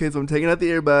 Yeah. Okay. So I'm taking out the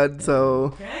earbud. So.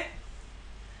 Okay.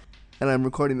 And I'm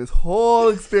recording this whole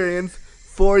experience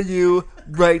for you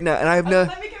right now. And I have no.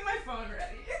 Let me get my phone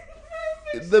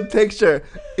ready. The picture.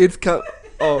 It's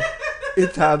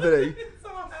it's happening. It's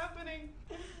all happening.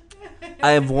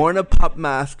 I have worn a pup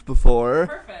mask before.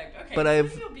 Perfect. Okay. But so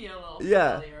I've you'll be a little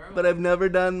familiar. But I've never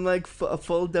done like a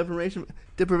full deprivation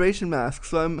mask.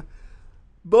 So I'm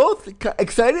both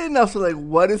excited and also like,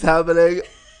 what is happening?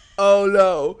 Oh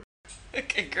no.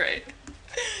 Okay, great.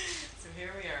 So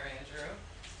here we are,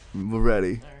 Andrew. We're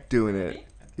ready. Right. Doing Ready? it.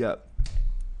 Yep.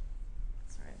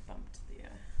 Sorry, I bumped the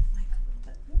mic a little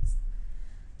bit. Oops.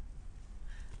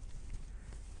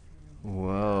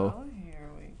 Whoa. Oh, here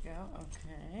we go.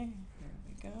 Okay, here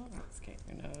we go. Let's get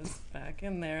your nose back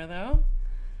in there, though.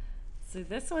 So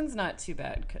this one's not too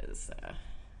bad because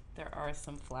there are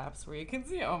some flaps where you can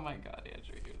see. Oh my God,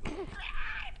 Andrew!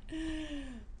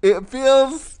 It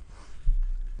feels.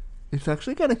 It's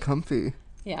actually kind of comfy.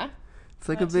 Yeah. It's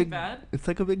like Not a too big. bad. It's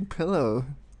like a big pillow.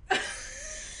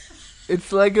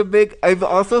 It's like a big. I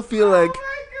also feel like. Oh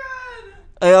my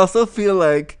God! I also feel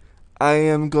like I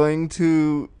am going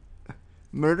to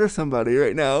murder somebody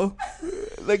right now.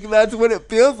 Like that's what it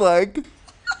feels like.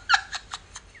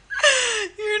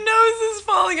 Your nose is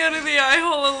falling out of the eye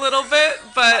hole a little bit,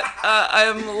 but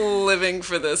I'm living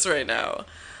for this right now.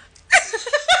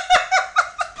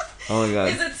 Oh my God.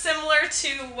 Is it similar to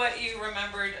what you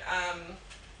remembered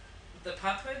the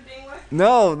pup hood being like?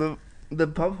 No, the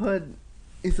pup hood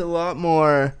is a lot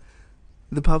more.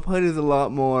 The pup hood is a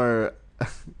lot more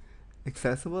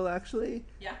accessible, actually.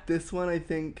 Yeah. This one, I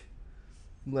think,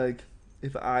 like,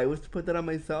 if I was to put that on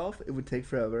myself, it would take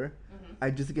forever.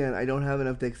 Mm-hmm. I don't have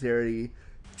enough dexterity.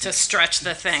 To stretch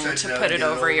the thing, Stretch to it out, put it get it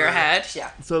over your over. head.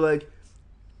 Yeah. So, like,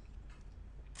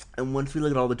 and once we look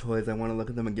at all the toys, I want to look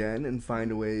at them again and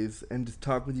find ways and just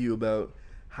talk with you about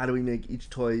how do we make each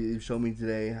toy you've shown me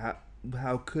today,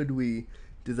 how could we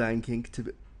design kink to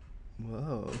be...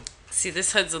 Whoa. See,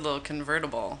 this hood's a little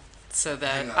convertible, so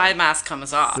that Hang on. eye mask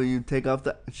comes off. So you take off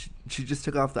the... She just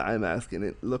took off the eye mask and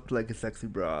it looked like a sexy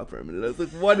bra for a minute. I was like,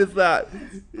 what is that?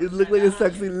 It looked like a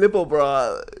sexy nipple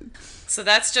bra. So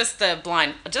that's just a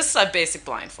basic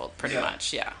blindfold, pretty Yeah.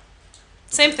 much, yeah.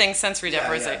 Same thing, sensory Yeah,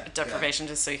 deprivation,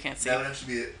 just so you can't see. That would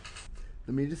actually be it.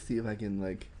 Let me just see if I can,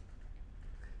 like...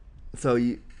 So,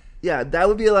 yeah, that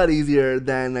would be a lot easier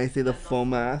than, I say, the full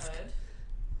mask.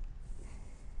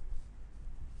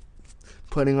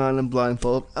 Putting on a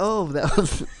blindfold. Oh, that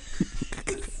was...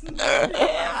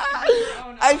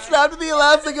 I snapped the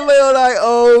elastic in my own eye.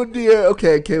 Oh, dear.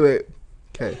 Okay, wait.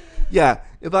 Okay. Yeah,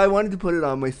 if I wanted to put it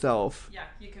on myself, Yeah,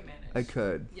 you can manage. I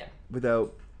could. Yeah.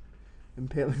 Without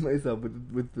impaling myself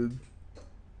with the...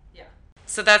 Yeah.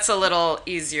 So that's a little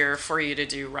easier for you to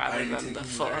do rather Are you than the taking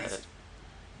full notes? hood.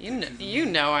 You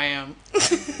know I am.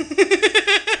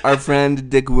 Our friend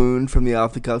Dick Wound from the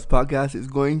Off the Cuffs podcast is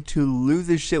going to lose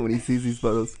his shit when he sees these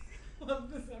photos.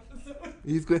 Love this episode.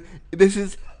 He's going. This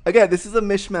is a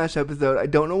mishmash episode. I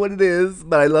don't know what it is,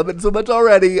 but I love it so much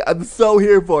already. I'm so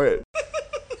here for it.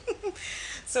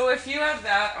 So if you have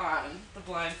that on, the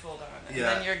blindfold on, and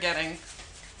Yeah. then you're getting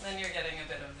a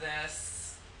bit of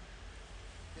this.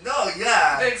 No,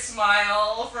 yeah. Big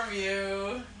smile from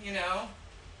you, you know.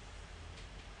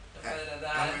 A bit of that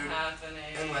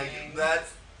happening. And like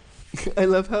that's. I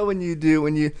love how when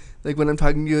I'm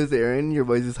talking to you as Aaron, your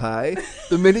voice is high.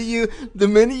 The minute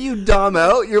you dom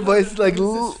out, your voice is like,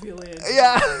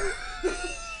 yeah.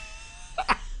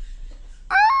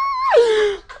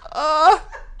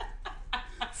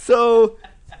 So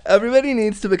everybody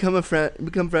needs to become friends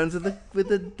with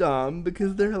the dom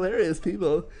because they're hilarious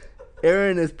people.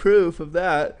 Aaron is proof of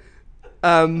that.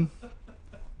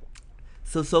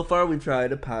 So far we've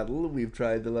tried a paddle, we've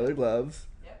tried the leather gloves,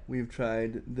 we've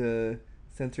tried the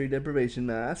sensory deprivation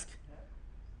mask.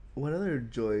 What other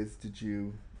joys did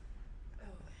you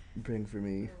bring for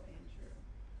me?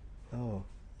 Oh.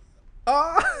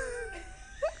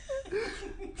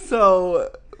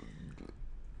 So,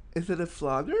 is it a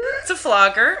flogger? It's a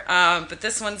flogger, but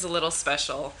this one's a little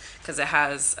special because it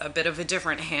has a bit of a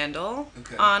different handle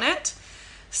on it.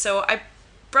 So I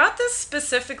brought this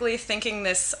specifically thinking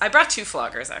this... I brought two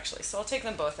floggers, actually, so I'll take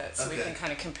them both out so we can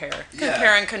kind of compare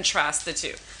and contrast the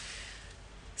two.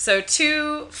 So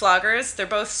 2 floggers. They're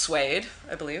both suede,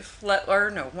 I believe.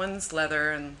 One's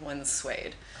leather and one's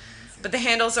suede. But the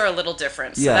handles are a little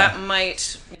different, so that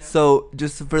might... So,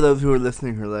 just for those who are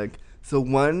listening here, like, the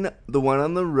one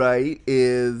on the right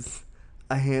is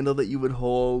a handle that you would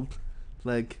hold,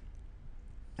 like,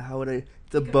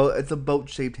 it's a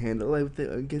boat-shaped handle, I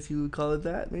guess you would call it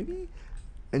that, maybe?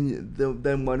 And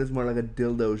then one is more like a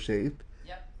dildo shape.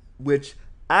 Yep. Which,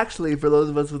 actually, for those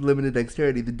of us with limited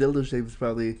dexterity, the dildo shape is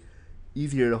probably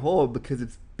easier to hold because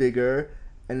it's bigger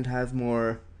and it has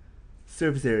more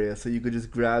surface area, so you could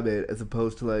just grab it as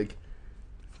opposed to like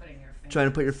trying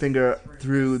to put your finger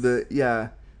through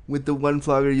with the one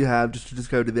flogger you have. Just to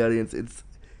describe to the audience,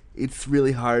 it's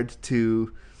really hard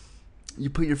to, you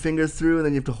put your fingers through and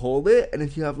then you have to hold it, and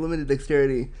if you have limited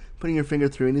dexterity, putting your finger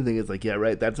through anything is like, yeah,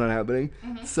 right, that's not happening.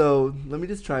 So let me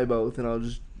just try both and I'll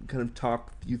just kind of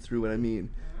talk you through what I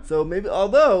mean. So maybe,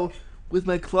 although with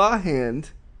my claw hand,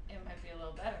 it might be a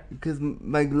little better because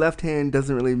my left hand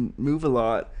doesn't really move a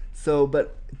lot. So,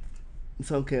 but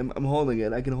it's okay. I'm holding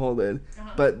it. I can hold it.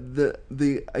 But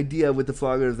the idea with the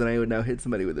flogger is that I would now hit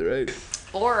somebody with it, right?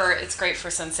 Or it's great for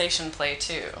sensation play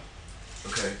too.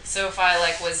 Okay. So if I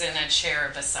was in a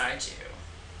chair beside you,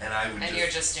 and you're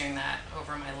just doing that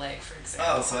over my leg, for example.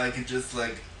 Oh, so I could just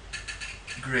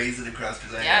graze it across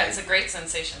your leg. Yeah, it's a great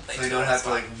sensation play. So you don't have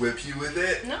to whip you with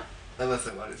it. No. Unless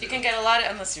I wanted to. You can get a lot of,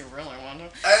 unless you really want to.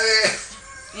 I mean.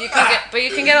 You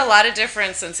can get a lot of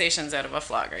different sensations out of a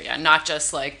flogger, not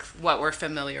just what we're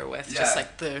familiar with, just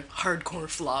the hardcore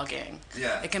flogging.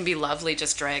 Yeah. It can be lovely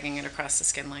just dragging it across the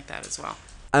skin like that as well.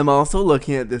 I'm also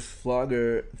looking at this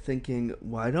flogger thinking,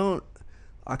 why don't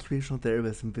occupational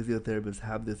therapists and physiotherapists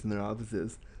have this in their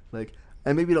offices?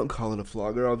 And maybe don't call it a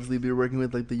flogger, obviously if you're working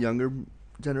with the younger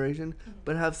generation,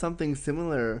 but have something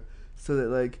similar so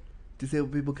that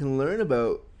disabled people can learn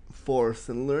about force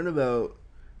and learn about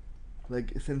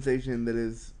sensation that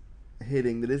is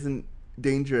hitting, that isn't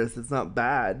dangerous, it's not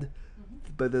bad,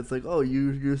 but that's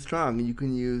you're strong and you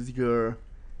can use your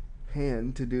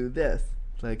hand to do this.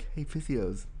 Hey,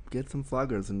 physios, get some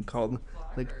floggers and call them,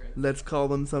 let's call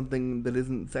them something that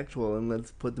isn't sexual and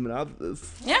let's put them in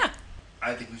offices. Yeah.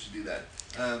 I think we should do that.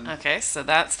 Okay, so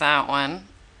that's that one.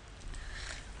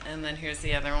 And then here's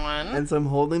the other one. And so I'm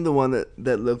holding the one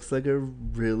that looks like a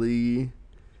really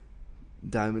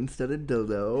diamond-studded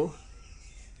dildo.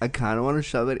 I kind of want to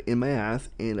shove it in my ass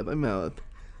and up my mouth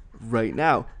right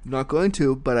now. I'm not going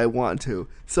to, but I want to.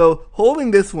 So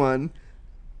holding this one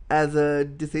as a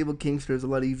disabled kinkster is a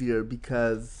lot easier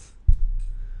because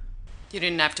you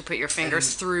didn't have to put your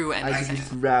fingers through anything. I can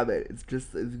just grab it. It's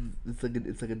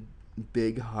like a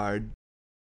big hard.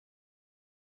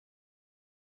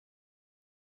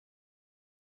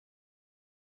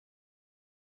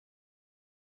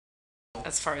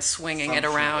 As far as swinging it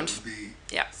around,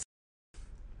 yeah.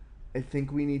 I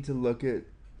think we need to look at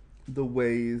the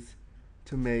ways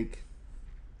to make,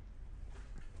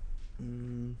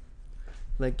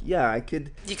 I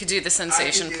could. You could do the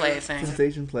sensation play thing.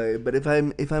 Sensation play, but if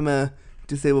I'm a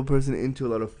disabled person into a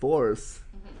lot of force,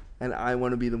 and I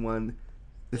want to be the one,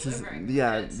 this is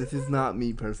not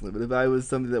me personally. But if I was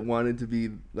somebody that wanted to be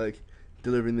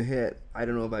delivering the hit, I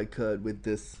don't know if I could with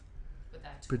this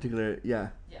particular.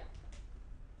 Yeah. Yeah.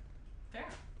 Fair.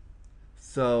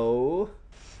 So.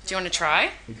 Do you want to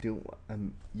try? I do.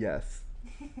 Yes.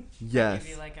 Yes.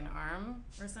 Maybe an arm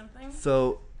or something?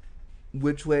 So,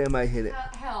 which way am I hitting?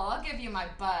 Hell, I'll give you my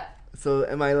butt. So,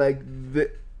 am I you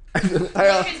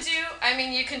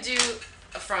can do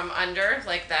from under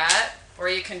like that, or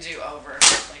you can do over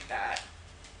like that.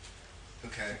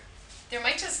 Okay. There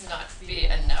might just not be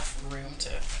enough room to.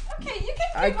 Okay, you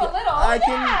can keep a little.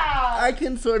 I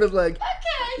can sort of Okay,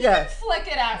 you can flick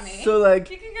it at me. So you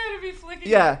can kind of be flicking.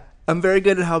 Yeah. I'm very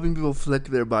good at helping people flick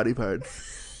their body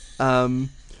parts.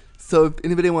 So if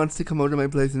anybody wants to come over to my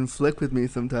place and flick with me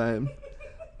sometime,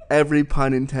 every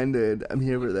pun intended, I'm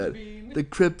here for that. The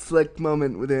crib flick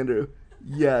moment with Andrew.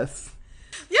 Yes.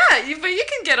 Yeah, but you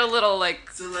can get a little a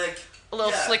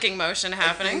little flicking motion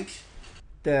happening. I think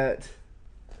that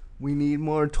we need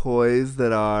more toys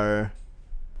that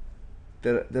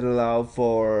allow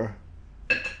for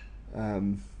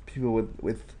people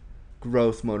with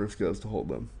gross motor skills to hold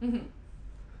them.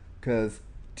 Because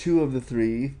 2 of the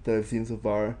 3 that I've seen so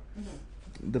far,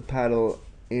 the paddle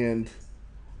and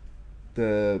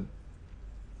the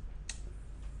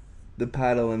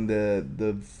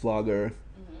flogger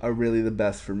are really the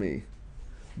best for me.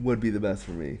 Would be the best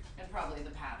for me. And probably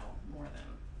the paddle more than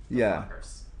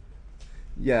floggers.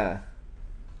 Yeah.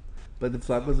 But the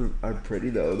floggers are pretty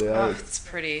though. They are. It's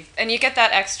pretty. And you get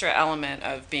that extra element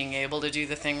of being able to do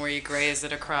the thing where you graze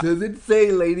it across. Does it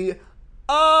say lady?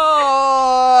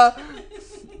 Oh!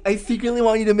 I secretly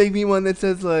want you to make me one that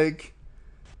says, like,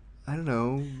 I don't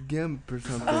know, GIMP or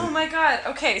something. Oh my god.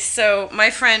 Okay, so my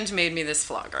friend made me this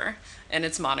flogger, and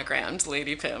it's monogrammed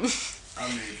Lady Pim.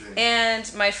 Amazing.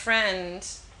 And my friend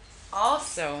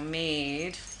also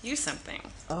made you something.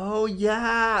 Oh,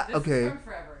 yeah. This Okay. is from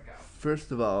forever ago.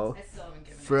 First of all, I still haven't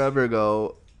given it. forever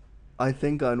ago, I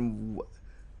think on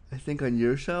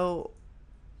your show,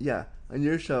 yeah, on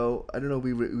your show, I don't know,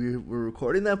 we were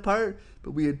recording that part,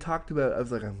 but we had talked about, I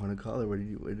was like, I'm going to call her,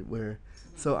 where?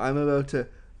 So I'm about to,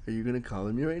 are you going to call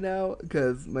me right now?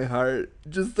 Because my heart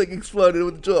just, like, exploded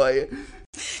with joy.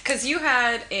 Because you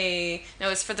had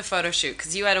it's for the photo shoot,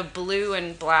 because you had a blue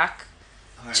and black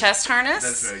chest harness.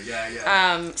 That's right,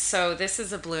 yeah. So this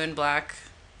is a blue and black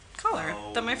collar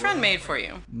that my friend made for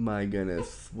you. My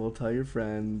goodness. Well, tell your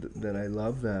friend that I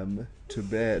love them to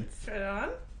bits. Try it on?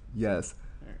 Yes.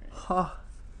 Ha.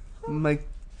 My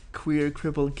queer,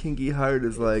 crippled, kinky heart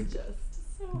is like,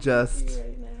 just.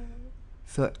 Right now.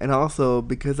 So, and also,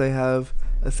 because I have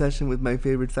a session with my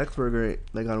favorite sex worker,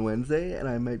 like, on Wednesday, and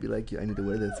I might be like, I need to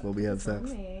wear this while we have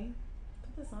sex. Put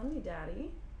this on me,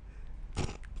 Daddy.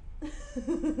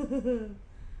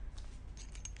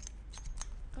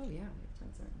 Oh, yeah.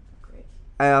 That's great.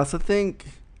 I also think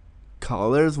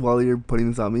collars, while you're putting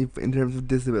this on me, in terms of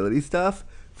disability stuff,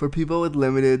 for people with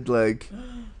limited, like,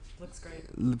 Looks great.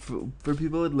 for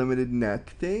people with limited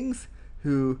neck things,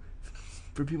 for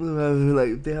people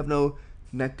who they have no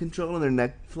neck control and their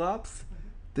neck flops,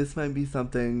 this might be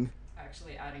something,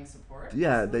 Actually adding support.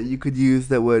 yeah, that you could use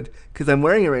that would, because I'm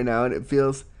wearing it right now and it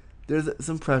feels, there's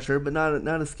some pressure, but not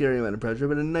a scary amount of pressure,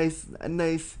 but a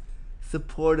nice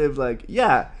supportive, like,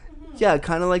 yeah,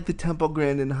 kind of like the Temple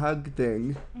Grandin hug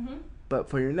thing, but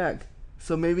for your neck.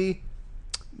 So maybe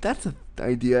that's an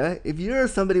idea. If you're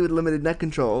somebody with limited neck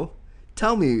control,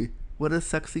 tell me, would a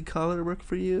sexy collar work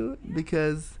for you?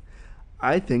 Because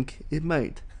I think it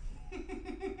might.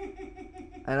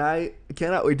 And I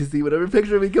cannot wait to see whatever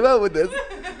picture we come out with this.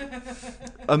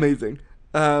 Amazing.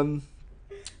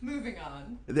 Moving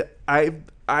on. I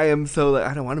am so, like,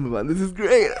 I don't want to move on. This is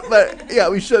great. But yeah,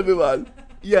 we should move on.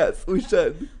 Yes, we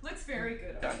should. Looks very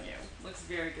good on you. Looks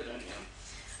very good on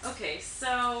you. Okay,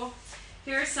 so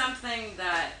here's something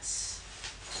that,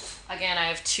 again, I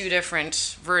have two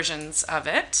different versions of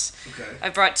it. Okay. I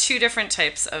brought two different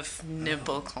types of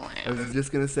nibble I clam. was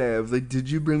just going to say, I was like, did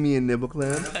you bring me a nibble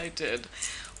clam? I did.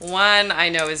 One I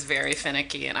know is very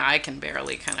finicky and I can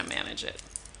barely kind of manage it.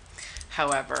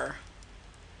 However,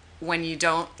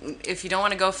 if you don't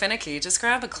want to go finicky, just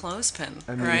grab a clothespin,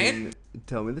 I mean, right?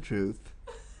 tell me the truth.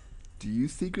 Do you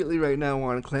secretly right now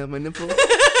want to clamp my nipple?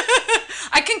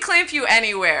 I can clamp you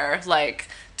anywhere, like,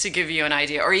 to give you an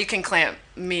idea, or you can clamp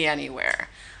me anywhere.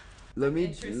 Let me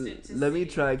interested to let me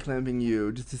see. try clamping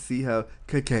you just to see how.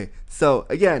 Okay, so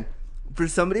again, for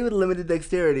somebody with limited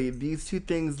dexterity, these two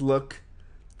things look.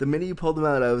 The minute you pulled them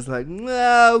out, I was like,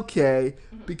 nah, okay,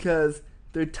 because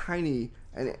they're tiny,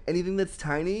 and anything that's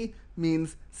tiny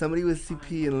means somebody with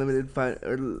CP and limited fine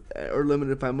or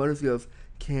limited fine motor skills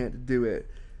can't do it.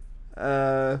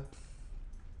 But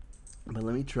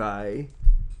let me try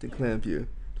to clamp you.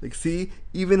 Like, see,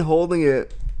 even holding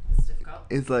it. It's difficult.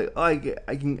 It's like, oh, I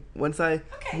can once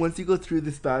you go through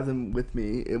the spasm with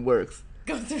me, it works.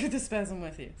 Go through the spasm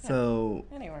with you. So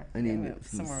Anywhere. I need Anywhere,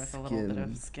 some somewhere with a little bit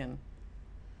of skin. skin.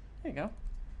 There you go.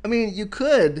 I mean, you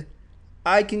could.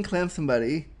 I can clamp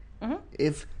somebody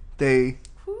if they.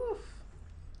 Whew.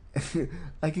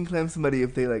 I can clamp somebody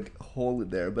if they like hold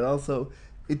it there, but also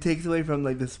it takes away from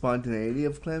like the spontaneity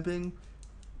of clamping.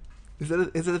 Is that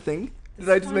a thing? Did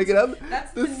I just make it up?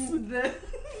 That's the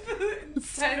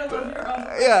title of your own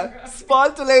Yeah,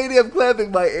 Spontaneity of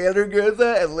Clamping by Andrew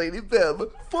Gerza and Lady Pim,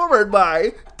 forward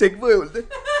by Dick Moon.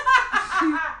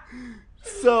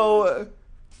 So,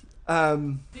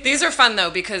 These are fun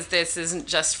though because this isn't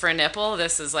just for nipple.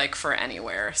 This is like for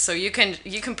anywhere. So you can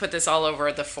put this all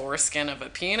over the foreskin of a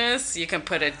penis. You can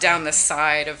put it down the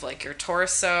side of like your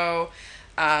torso.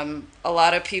 A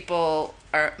lot of people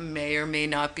may or may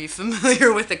not be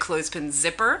familiar with the clothespin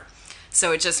zipper.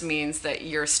 So it just means that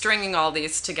you're stringing all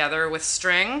these together with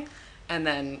string, and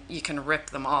then you can rip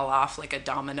them all off like a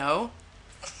domino.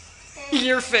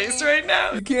 Your face right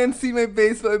now. you can't see my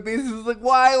face, but my face is like,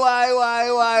 why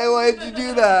did you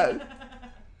do that?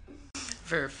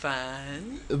 For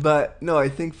fun. But no, I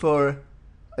think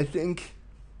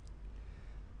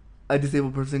a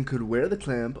disabled person could wear the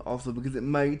clamp also because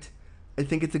I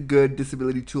think it's a good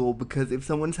disability tool because if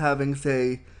someone's having,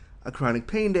 say, a chronic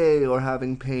pain day or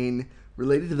having pain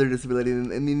related to their disability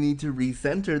and they need to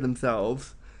recenter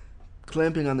themselves,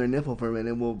 clamping on their nipple for a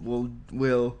minute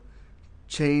will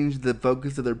change the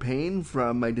focus of their pain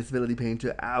from my disability pain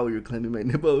to, ow, you're clamping my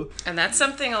nipple. And that's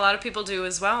something a lot of people do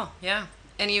as well. Yeah.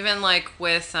 And even like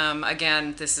with,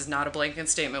 again, this is not a blanket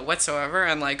statement whatsoever.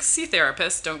 And like, see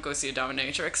therapists, don't go see a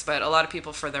dominatrix. But a lot of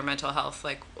people for their mental health,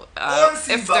 like,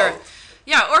 if they're,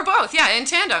 yeah, or both, yeah, in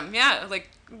tandem, yeah,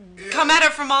 like, come at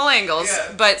it from all angles.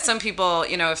 Yeah. But some people,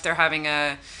 you know, if they're having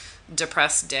a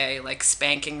depressed day, like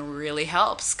spanking really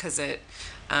helps because it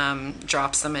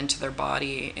drops them into their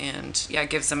body and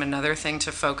gives them another thing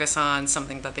to focus on,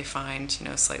 something that they find, you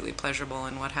know, slightly pleasurable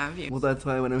and what have you. Well, that's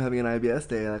why when I'm having an IBS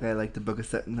day, like I like to book a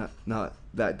set, not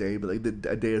that day, but like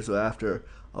a day or so after,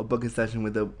 I'll book a session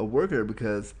with a worker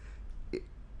because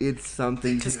it's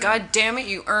something. Because God damn it,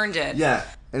 you earned it. Yeah,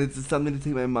 and it's something to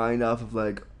take my mind off of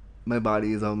like my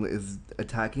body is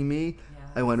attacking me. Yeah.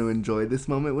 I want to enjoy this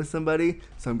moment with somebody,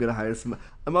 so I'm gonna hire some.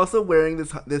 I'm also wearing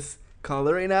this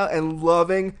collar right now and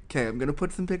loving. Okay, I'm gonna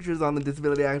put some pictures on the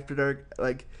Disability After Dark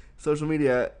like social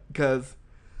media because,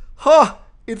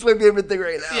 it's my favorite thing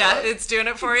right now. Yeah, it's doing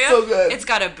it for you. So good. It's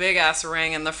got a big ass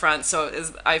ring in the front, so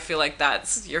I feel like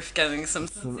you're getting some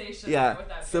sensation. Yeah, with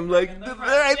that some like the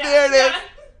right there it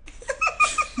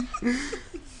is.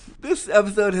 This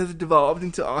episode has devolved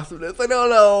into awesomeness. I don't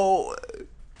know.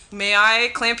 May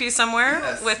I clamp you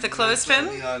somewhere with the clothespin?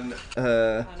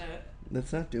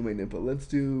 Let's not do my nipple. Let's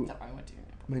do. No, I want to do your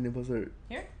nipple. My nipples are.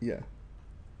 Here? Yeah.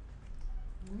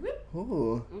 Whoop.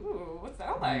 Oh. Ooh, what's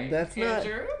that like? That's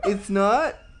Andrew? not. It's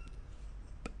not.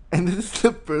 And this is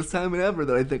the first time ever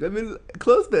that I think I've been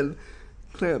clothespin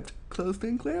clamped.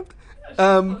 Clothespin clamped?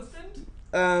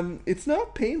 Clothespin? It's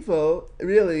not painful.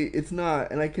 Really, it's not.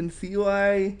 And I can see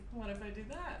why. What if I do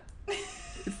that?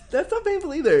 That's not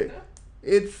painful either. No?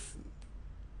 It's.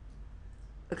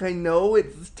 Like, I know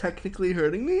it's technically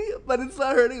hurting me, but it's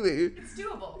not hurting me. It's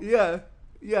doable.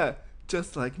 Yeah.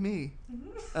 Just like me.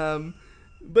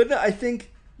 But no, I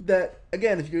think that,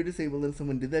 again, if you're disabled and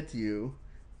someone did that to you,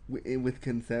 with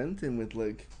consent and with,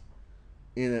 like,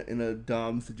 in a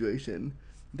dom situation,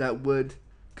 that would...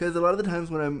 Because a lot of the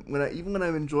times even when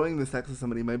I'm enjoying the sex with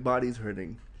somebody, my body's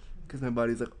hurting. Because my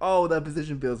body's like, oh, that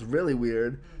position feels really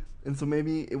weird. And so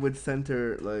maybe it would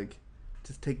center, like,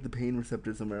 just take the pain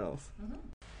receptor somewhere else. Mm-hmm.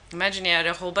 Imagine you had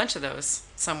a whole bunch of those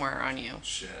somewhere on you.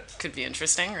 Shit. Could be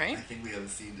interesting, right? I think we have a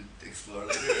scene to explore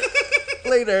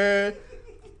later.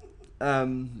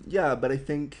 Yeah, but I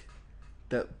think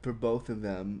that for both of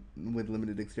them, with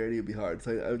limited dexterity, it would be hard.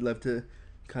 So I would love to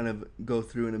kind of go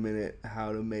through in a minute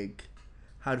how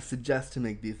to suggest to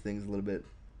make these things a little bit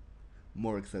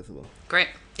more accessible. Great.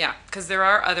 Yeah, because there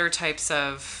are other types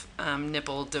of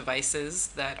nipple devices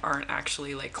that aren't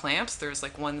actually like clamps. There's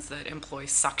like ones that employ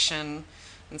suction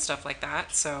and stuff like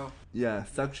that. So yeah,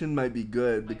 suction might be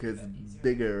good because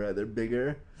they're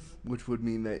bigger, which would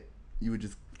mean that you would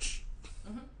just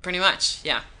pretty much,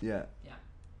 yeah.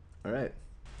 All right.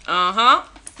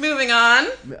 Moving on.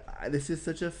 This is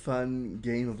such a fun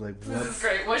game of like, what? This is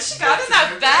great. What she got in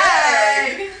that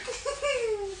bag?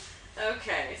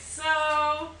 Okay,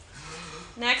 so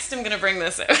next I'm gonna bring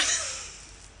this out.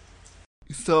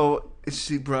 So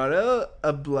she brought out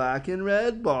a black and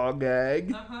red ball gag.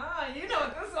 You know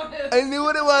what this one is. I knew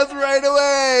what it was right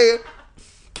away.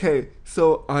 Okay,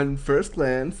 so on first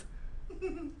glance,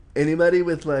 anybody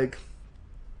with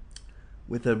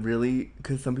a really,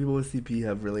 because some people with CP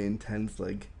have really intense,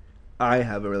 like, I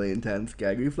have a really intense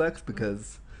gag reflex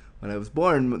because when I was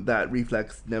born, that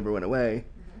reflex never went away.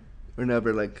 Or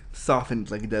never, like, softened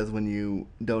like it does when you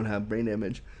don't have brain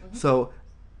damage. So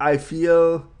I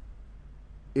feel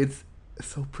it's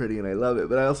so pretty and I love it,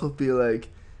 but I also feel like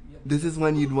this is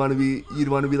when you'd want to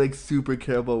be like super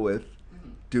careful with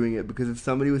doing it, because if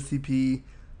somebody with CP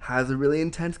has a really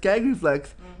intense gag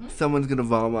reflex, someone's gonna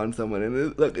vom on someone.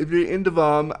 And look, if you're into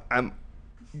vom, I'm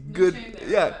good.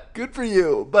 Good for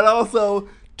you. But also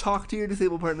talk to your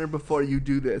disabled partner before you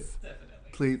do this. Definitely.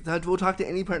 Please. We'll talk to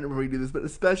any partner before you do this, but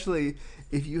especially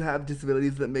if you have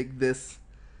disabilities that make this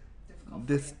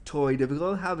toy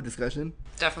difficult, have a discussion.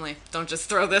 Definitely. Don't just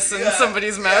throw this in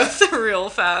somebody's mouth real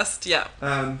fast. Yeah.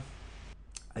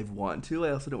 I want to.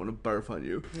 I also don't want to barf on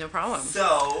you. No problem.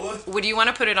 So, would you want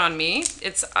to put it on me?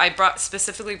 I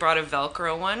specifically brought a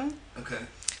Velcro one. Okay.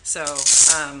 So,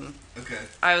 okay.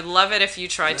 I would love it if you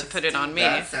tried to put it on me.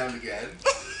 That sound again.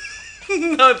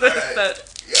 No,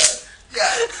 that.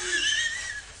 Yeah.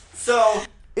 So,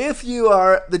 if you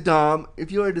are the dom,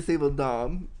 if you are a disabled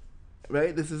dom,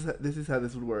 right? This is how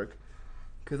this would work.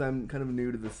 Because I'm kind of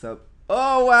new to this stuff.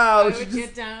 Oh wow! I would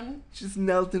get down. She just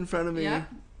knelt in front of me. Yeah.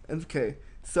 Okay,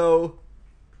 so.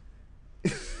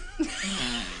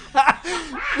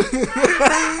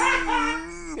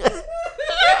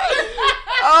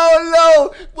 Oh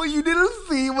no! what you didn't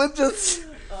see was just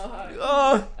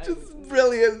just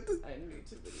brilliant. I need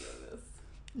to video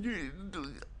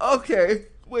this. Okay,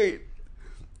 wait.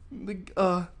 Wait.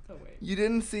 You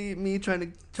didn't see me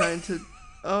trying to.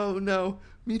 Oh no,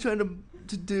 me trying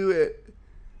to do it,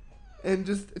 and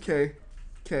just okay.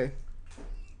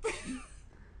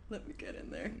 Let me get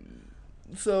in there.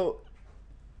 So.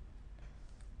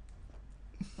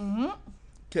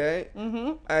 Okay.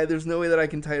 There's no way that I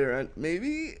can tie it around.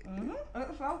 Maybe.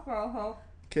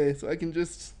 Okay, so I can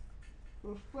just.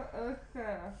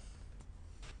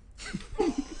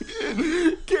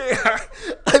 Okay,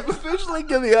 I'm officially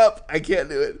giving up. I can't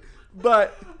do it.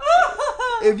 But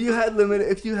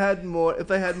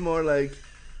if I had more like,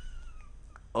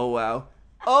 oh wow,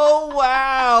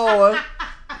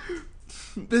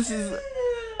 this is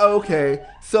okay.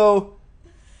 So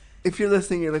if you're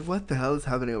listening, you're like, what the hell is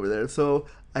happening over there? So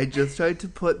I just tried to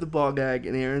put the ball gag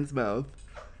in Aaron's mouth,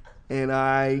 and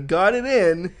I got it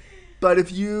in. But if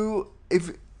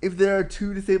there are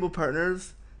two disabled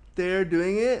partners there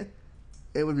doing it,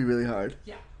 it would be really hard.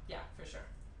 Yeah, for sure.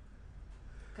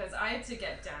 Because I had to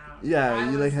get down. Yeah,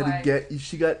 you had to get.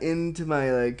 She got into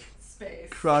my space,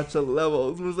 crotch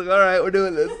levels, and was like, "All right, we're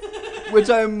doing this," which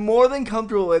I'm more than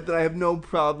comfortable with, and I have no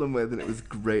problem with, and it was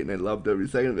great, and I loved every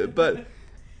second of it. But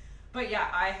yeah,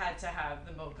 I had to have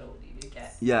the mobility to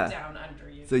get down under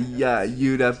you. So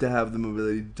you'd have to have the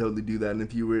mobility to totally do that, and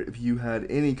if you had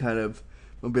any kind of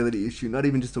mobility issue, not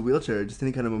even just a wheelchair, just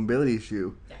any kind of mobility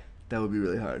issue, that would be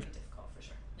really hard. Difficult for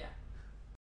sure. Yeah.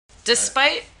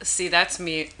 Despite, that's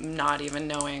me not even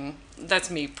knowing.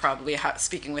 That's me probably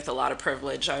speaking with a lot of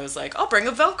privilege. I was like, I'll bring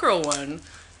a Velcro one.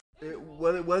 It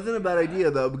wasn't a bad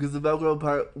idea though, because the Velcro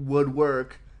part would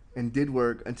work and did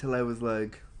work until I was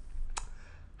like,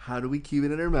 how do we keep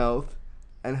it in her mouth?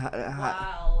 And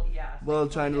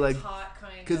trying to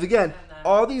because again,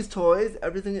 all these toys,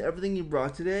 everything you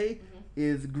brought today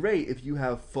is great if you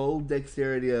have full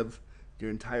dexterity of your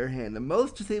entire hand. And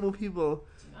most disabled people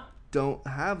don't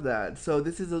have that. So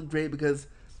this is great because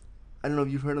I don't know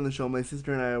if you've heard on the show, my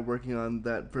sister and I are working on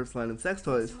that first line of sex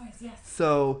toys. Yes.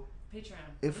 So Patreon.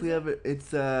 If we ever,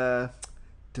 it's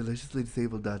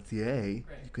deliciouslydisabled.ca. You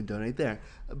can donate there.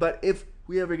 But if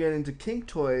we ever get into kink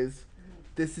toys,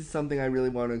 this is something I really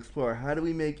want to explore. How do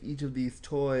we make each of these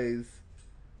toys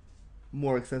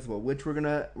more accessible? Which we're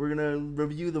gonna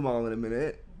review them all in a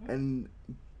minute and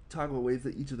talk about ways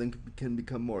that each of them can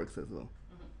become more accessible.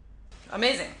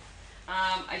 Amazing.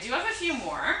 I do have a few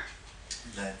more.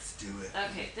 Let's do it.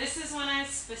 Okay, this is one I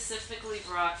specifically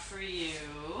brought for you.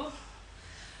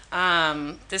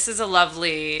 This is a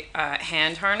lovely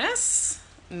hand harness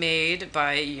made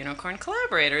by Unicorn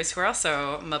Collaborators, who are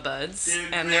also my buds,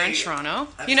 they're in Toronto.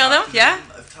 You know them? Yeah?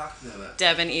 I've talked to them.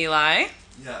 Deb and Eli.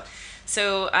 Yeah.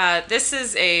 So this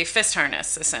is a fist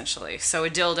harness, essentially. So a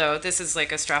dildo, this is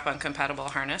like a strap-on compatible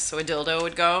harness, so a dildo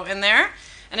would go in there.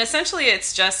 And essentially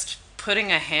it's just putting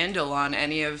a handle on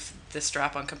any of the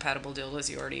strap-on compatible dildos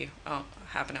you already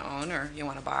happen to own or you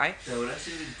want to buy. That would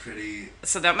actually be pretty...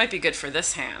 So that might be good for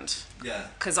this hand. Yeah.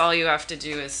 Because all you have to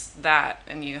do is that,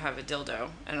 and you have a dildo,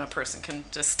 and a person can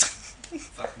just...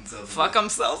 fuck themselves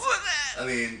with it. I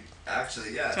mean,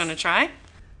 actually, yes. Do you want to try?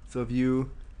 So if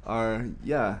you are...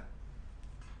 Yeah.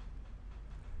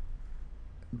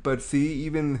 But see,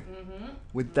 even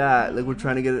with that, like, we're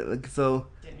trying to get it... Like, so...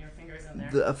 Getting your fingers in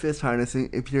there. A fist harness,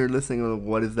 if you're listening,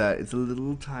 what is that? It's a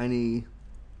little tiny...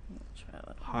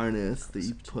 harness that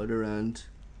you put around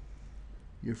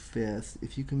your fist,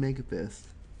 if you can make a fist.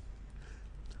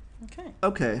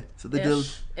 Okay, so the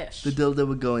dildo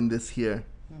would go in this here.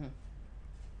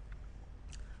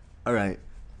 All right.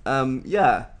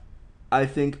 Yeah, I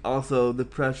think also the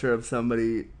pressure of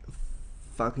somebody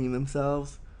fucking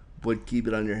themselves would keep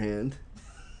it on your hand.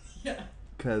 Yeah.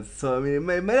 So I mean,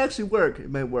 it might actually work. It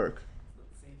might work.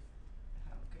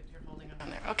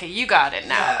 Okay, you got it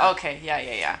now. Yeah. Okay,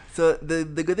 yeah. So the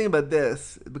good thing about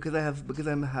this, because I have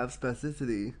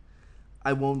spasticity,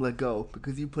 I won't let go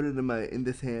because you put it in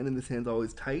this hand, and this hand's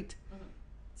always tight.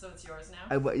 So it's yours now.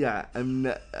 I'll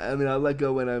let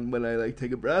go when I like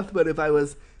take a breath. But if I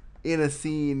was in a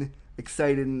scene,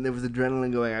 excited, and there was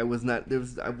adrenaline going, I wouldn't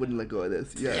let go of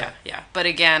this. Yeah. But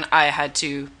again, I had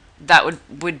to. That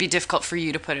would be difficult for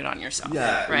you to put it on yourself.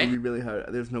 Yeah, right? It would be really hard.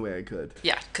 There's no way I could.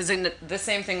 Yeah, because in the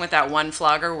same thing with that one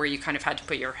flogger where you kind of had to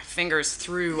put your fingers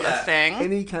through a thing.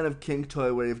 Any kind of kink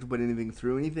toy where you have to put anything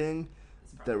through anything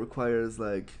that requires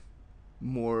like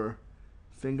more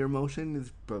finger motion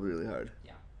is probably really hard.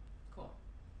 Yeah, cool.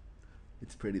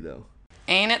 It's pretty though.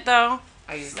 Ain't it though?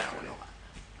 I use that one a lot.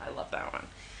 I love that one.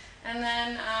 And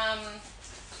then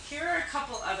here are a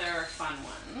couple other fun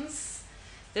ones.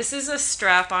 This is a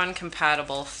strap-on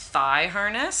compatible thigh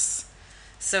harness.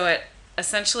 So it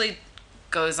essentially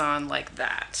goes on like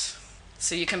that.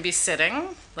 So you can be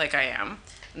sitting like I am,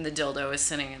 and the dildo is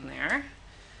sitting in there.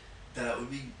 That would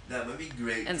be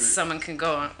great. And someone can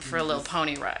go on for a little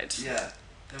pony ride. Yeah,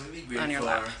 that would be great on your for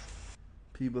lap.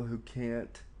 people who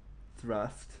can't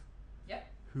thrust, Yep.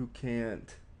 who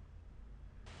can't.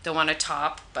 Don't want to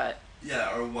top, but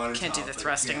Yeah, or want can't do the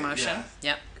thrusting motion.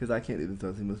 Yep. Because I can't do the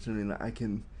thrusting motion, and I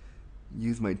can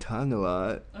use my tongue a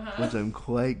lot, which I'm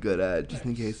quite good at, just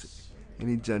in case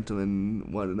any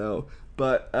gentlemen want to know.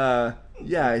 But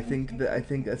yeah, I think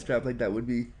a strap like that would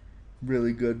be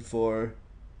really good for.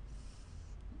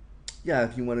 Yeah,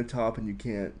 if you want to top and you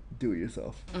can't do it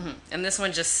yourself. Mm-hmm. And this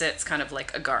one just sits kind of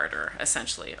like a garter,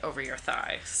 essentially, over your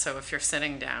thigh. So if you're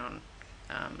sitting down,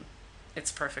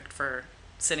 it's perfect for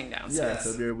sitting down. Yeah, so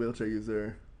if you're a wheelchair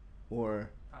user, or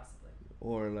Possibly.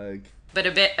 or like. But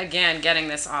a bit, again, getting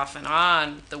this off and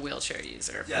on the wheelchair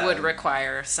user Yeah. would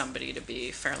require somebody to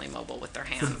be fairly mobile with their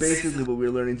hands. So basically, what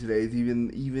we're learning today is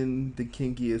even the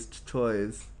kinkiest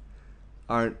toys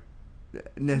aren't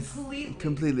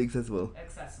completely accessible.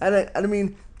 And I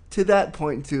mean, to that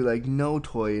point too, like no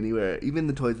toy anywhere, even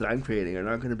the toys that I'm creating are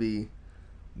not going to be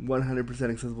 100%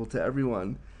 accessible to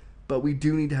everyone. But we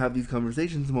do need to have these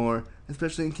conversations more,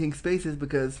 especially in kink spaces,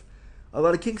 because a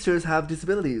lot of kinksters have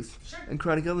disabilities and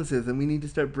chronic illnesses, and we need to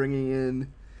start bringing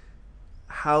in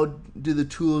how do the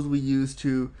tools we use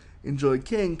to enjoy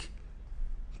kink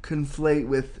conflate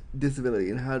with disability,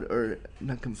 and how, or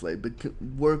not conflate, but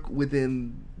work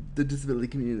within the disability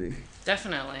community.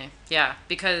 Definitely, yeah,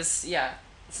 because, yeah,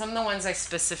 some of the ones I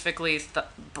specifically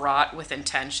brought with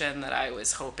intention that I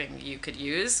was hoping you could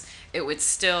use, it would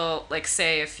still, like,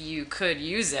 say if you could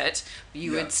use it,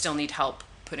 you would still need help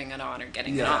putting it on or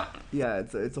getting it on. Yeah,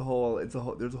 there's a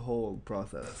whole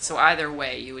process. So either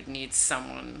way, you would need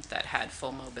someone that had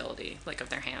full mobility, like of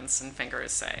their hands and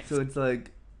fingers, say. So it's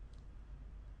like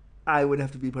I would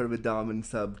have to be part of a dom and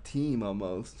sub team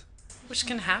almost. Which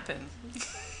can happen.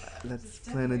 Let's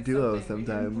plan a duo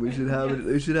sometime. We should have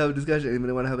a discussion.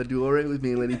 Anybody want to have a duo ring with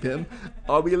me and Lady Pim?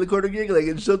 I'll be in the corner giggling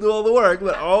and she'll do all the work,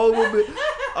 but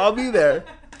I'll be there.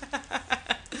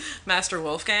 Master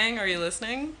Wolfgang, are you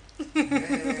listening?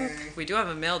 Hey. We do have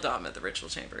a male dom at the Ritual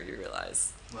Chamber, you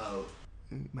realize. Well,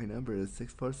 my number is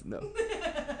 6 No.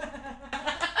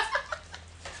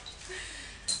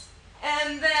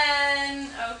 And then,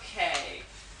 okay.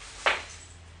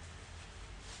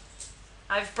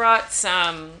 I've brought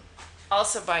some,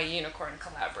 also by Unicorn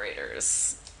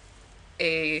Collaborators,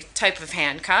 a type of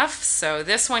handcuff. So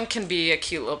this one can be a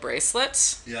cute little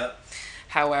bracelet. Yep.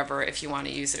 However, if you want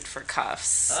to use it for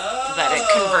cuffs, that it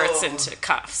converts into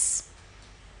cuffs.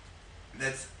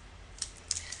 That's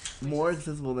more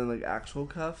accessible than like actual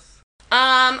cuffs.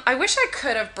 I wish I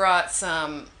could have brought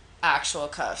some actual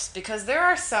cuffs, because there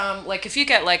are some, like if you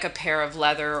get like a pair of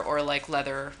leather or like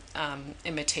leather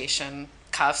imitation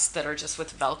cuffs that are just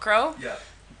with Velcro, Yeah.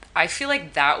 I feel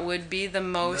like that would be the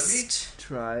most.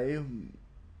 Try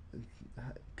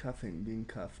cuffing, being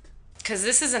cuffed. Because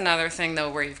this is another thing though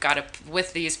where you've got to,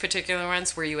 with these particular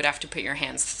ones, where you would have to put your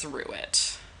hands through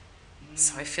it.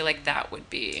 So I feel like that would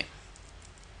be.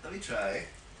 Let me try.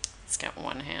 Let's get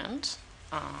one hand.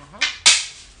 Uh-huh.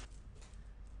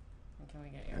 Can we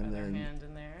get your And other then- hand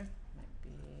in there? Might be.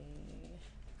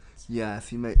 Yeah, so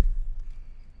you might.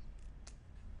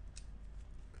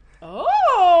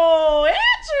 Oh,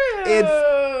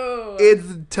 Andrew!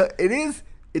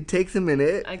 It takes a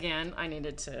minute. Again, I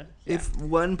needed to. If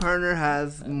one partner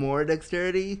has more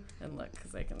dexterity, And look,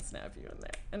 because I can snap you in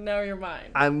there. And now you're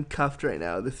mine. I'm cuffed right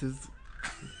now. This is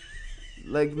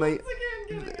like my Again,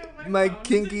 getting out my phone.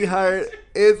 kinky heart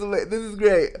is. This is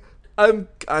great. I'm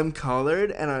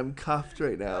collared and I'm cuffed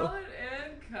right now. Collared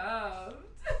and cuffed.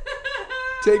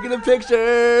 Taking a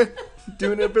picture,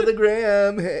 doing it for the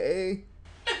gram. Hey.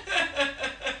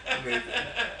 Amazing.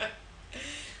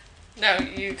 Now,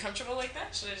 you comfortable like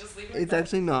that? Should I just leave it like It's that?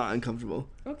 actually not uncomfortable.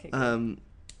 Okay. Good.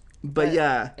 But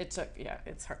yeah. It's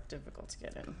hard, difficult to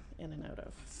get in and out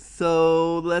of.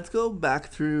 So let's go back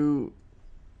through.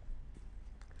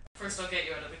 First, I'll get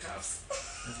you out of the cuffs.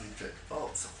 Oh,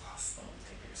 so close. Oh, I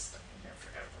think you're stuck in here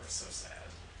forever. So sad.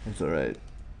 It's alright.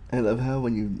 I love how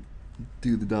when you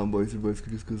do the Dom voice, your voice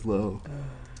just goes low.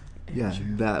 Yeah,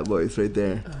 that voice right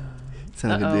there.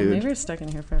 Sound good, dude. Maybe you're stuck in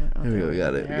here forever. Oh, There we go, we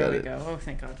got it, we There got we it. go. Oh,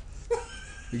 thank God.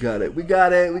 We got it. We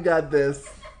got it. We got this.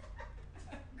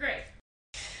 Great.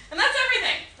 And that's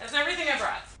everything. That's everything I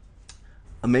brought.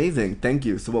 Amazing. Thank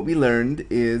you. So what we learned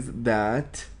is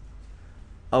that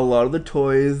a lot of the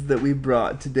toys that we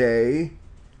brought today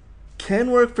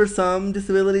can work for some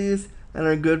disabilities, and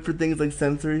are good for things like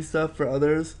sensory stuff for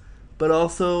others, but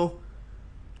also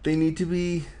they need to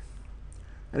be,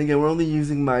 and again, we're only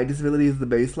using my disability as the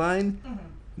baseline,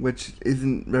 which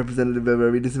isn't representative of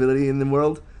every disability in the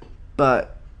world,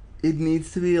 but it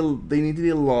needs to be, they need to be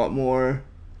a lot more,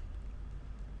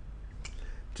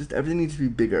 just everything needs to be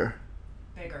bigger.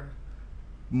 Bigger.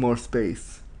 More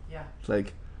space. Yeah.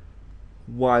 Like,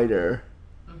 wider.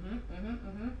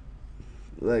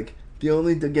 Like, the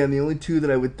only two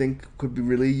that I would think could be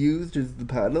really used is the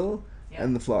paddle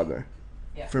and the flogger.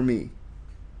 Yeah. For me.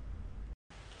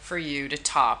 For you to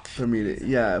top. For me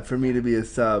to be a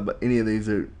sub, any of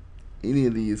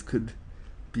these could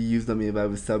be used on me if I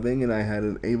was subbing and I had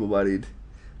an able-bodied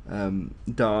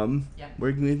dom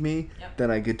working with me,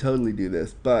 then I could totally do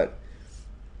this.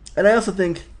 And I also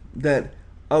think that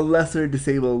a lesser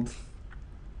disabled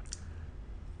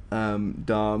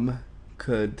dom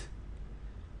could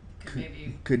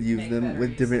use them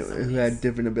with who had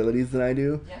different abilities than I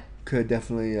do. Could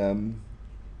definitely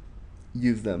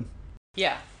use them.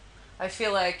 Yeah. I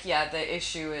feel like, the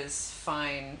issue is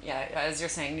fine. Yeah, as you're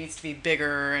saying, needs to be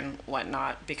bigger and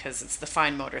whatnot because it's the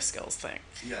fine motor skills thing.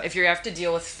 Yeah. If you have to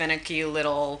deal with finicky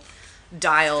little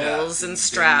dials and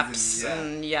straps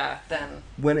and then.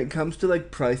 When it comes to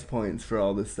like price points for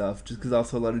all this stuff, just because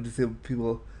also a lot of disabled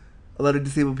people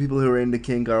who are into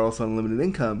kink are also on limited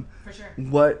income. For sure.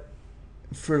 What,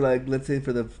 for like, let's say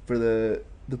for the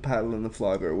paddle and the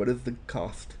flogger, what is the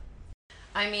cost?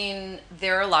 I mean,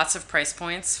 there are lots of price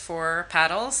points for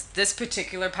paddles. This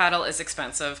particular paddle is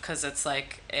expensive because it's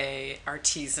like a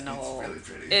artisanal. It's really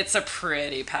pretty. It's a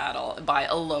pretty paddle by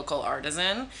a local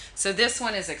artisan. So this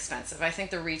one is expensive. I think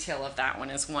the retail of that one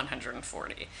is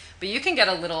 $140. But you can get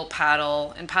a little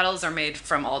paddle, and paddles are made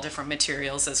from all different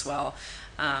materials as well.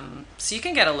 So you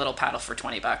can get a little paddle for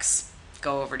 $20.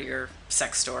 Go over to your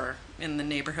sex store in the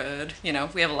neighborhood. You know,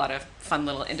 we have a lot of fun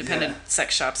little independent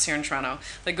sex shops here in Toronto.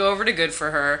 Like, go over to Good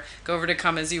for Her, go over to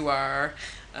Come As You Are,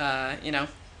 and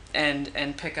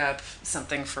pick up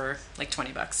something for like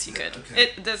 $20. You could. Okay.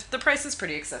 The price is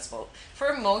pretty accessible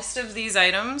for most of these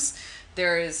items.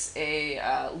 There is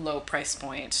a low price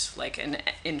point, like an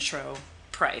intro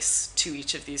price to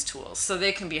each of these tools. So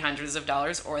they can be hundreds of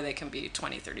dollars or they can be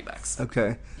 $20-$30.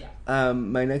 Okay. Yeah.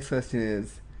 My next question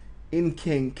is, in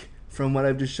kink, from what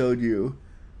I've just showed you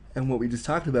and what we just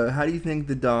talked about, how do you think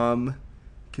the dom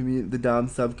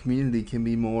sub community can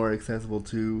be more accessible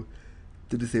to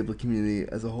the disabled community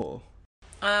as a whole?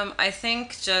 I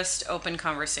think just open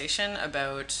conversation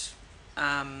about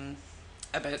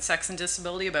sex and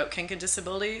disability, about kink and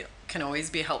disability, can always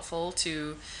be helpful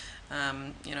to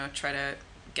try to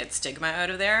get stigma out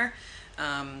of there.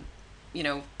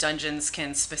 Dungeons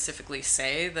can specifically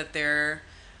say that they're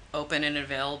open and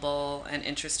available and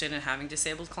interested in having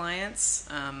disabled clients.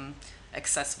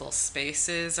 Accessible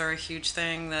spaces are a huge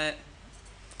thing that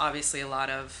obviously a lot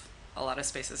of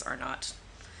spaces are not.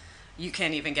 You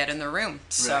can't even get in the room.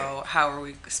 So how are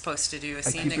we supposed to do a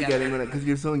scene together? I keep forgetting because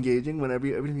you're so engaging. Whenever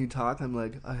every time you talk, I'm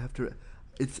like, I have to.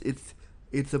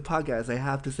 It's a podcast. I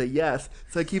have to say yes.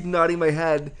 So I keep nodding my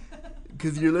head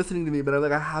because you're listening to me, but I'm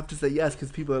like, I have to say yes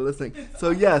because people are listening.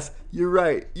 So yes, you're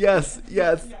right. Yes.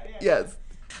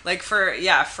 Like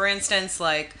for instance,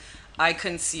 like I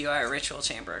couldn't see you at Ritual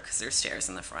Chamber because there's stairs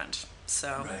in the front.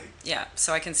 So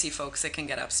so I can see folks that can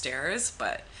get upstairs,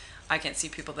 but I can't see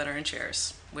people that are in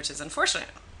chairs, which is unfortunate.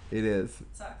 It is. It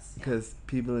sucks. Because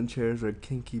people in chairs are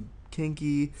kinky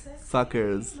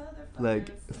fuckers. Like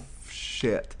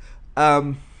shit.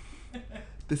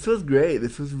 This was great.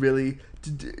 This was really.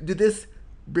 Did this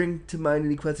bring to mind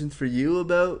any questions for you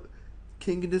about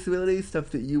kink and disability,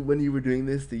 stuff that you, when you were doing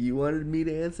this, that you wanted me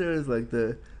to answer as like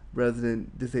the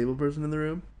resident disabled person in the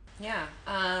room? Yeah.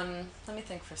 Let me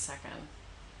think for a second.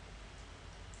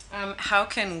 How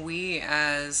can we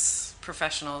as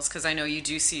professionals, because I know you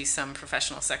do see some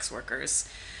professional sex workers,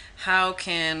 how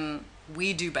can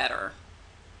we do better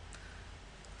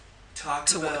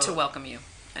to welcome you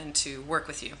and to work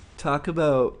with you? Talk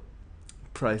about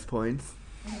price points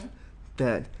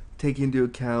that take into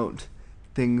account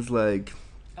things like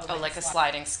like a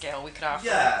sliding scale we could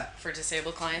offer for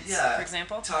disabled clients, for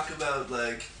example. Talk about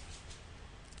like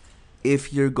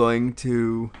if you're going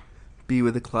to be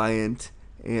with a client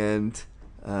and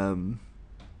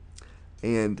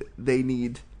they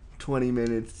need 20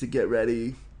 minutes to get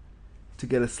ready, to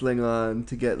get a sling on,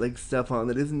 to get like stuff on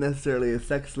that isn't necessarily a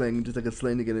sex sling, just like a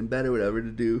sling to get in bed or whatever,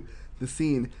 to do the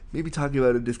scene. Maybe talking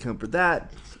about a discount for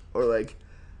that, or like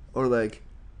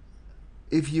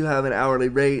if you have an hourly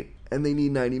rate and they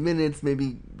need 90 minutes,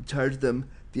 maybe charge them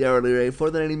the hourly rate for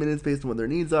the 90 minutes based on what their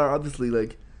needs are. Obviously,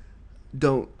 like,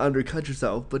 don't undercut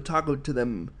yourself, but talk to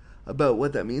them about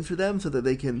what that means for them, so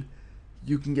that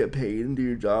you can get paid and do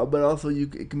your job, but also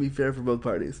it can be fair for both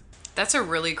parties. That's a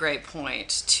really great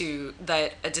point,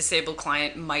 that a disabled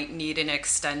client might need an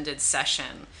extended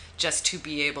session just to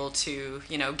be able to,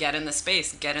 get in the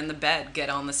space, get in the bed, get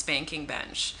on the spanking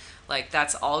bench. Like,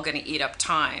 that's all going to eat up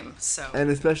time. So, and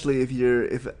especially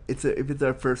if it's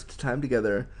our first time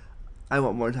together, I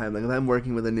want more time. Like, if I'm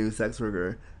working with a new sex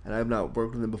worker and I've not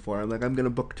worked with them before, I'm like, I'm going to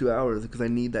book 2 hours because I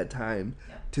need that time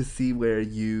to see where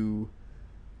you're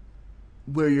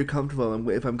comfortable and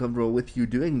if I'm comfortable with you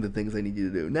doing the things I need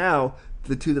you to do. Now,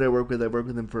 the two that I work with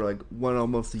them for like one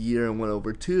almost a year and one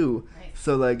over 2. Nice.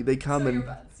 So like they come and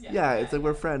it's like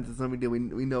we're friends. It's no big deal.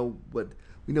 We know what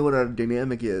our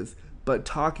dynamic is. But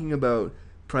talking about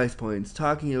price points,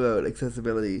 talking about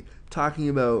accessibility, talking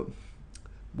about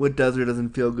what does or doesn't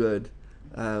feel good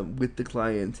with the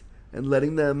client, and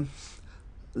letting them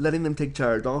take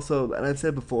charge. Also, and I've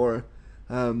said before,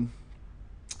 talk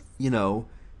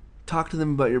to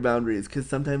them about your boundaries, because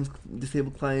sometimes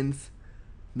disabled clients,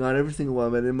 not every single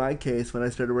one, but in my case, when I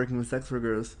started working with sex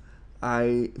workers,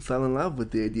 I fell in love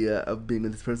with the idea of being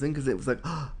with this person, because it was like,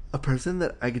 a person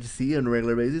that I get to see on a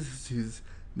regular basis who's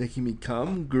making me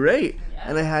come, great. Yeah.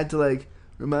 And I had to like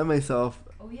remind myself,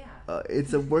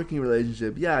 it's a working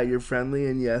relationship. Yeah, you're friendly,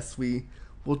 and yes,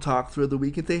 we'll talk through the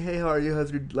week and say, hey, how are you?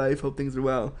 How's your life? Hope things are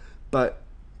well. But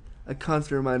a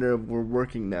constant reminder of we're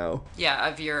working now. Yeah,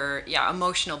 of your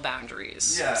emotional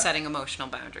boundaries. Yeah. Setting emotional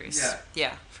boundaries.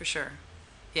 Yeah, for sure.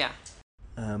 Yeah.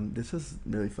 This was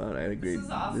really fun. I agree. This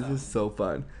is awesome. This was so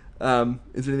fun.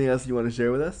 Is there anything else you want to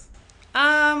share with us?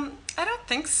 I don't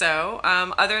think so.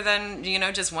 Other than,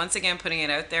 just once again putting it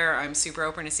out there, I'm super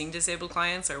open to seeing disabled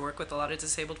clients. I work with a lot of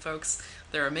disabled folks.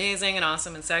 They're amazing and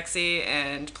awesome and sexy,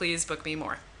 and please book me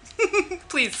more.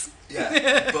 Please.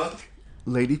 Yeah, book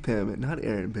Lady Pim, not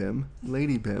Aaron Pim,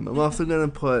 Lady Pim. I'm also going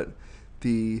to put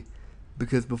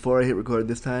because before I hit record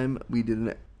this time,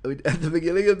 at the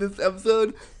beginning of this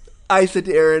episode, I said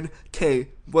to Aaron, okay,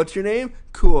 what's your name?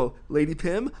 Cool, Lady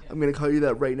Pim. I'm going to call you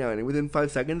that right now. And within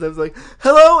 5 seconds, I was like,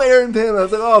 hello, Aaron Pim. I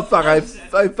was like, oh, fuck, I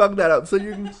fucked that up. So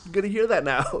you're going to hear that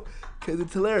now, because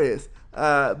it's hilarious.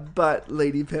 But,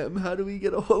 Lady Pim, how do we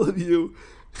get a hold of you?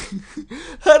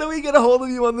 How do we get a hold of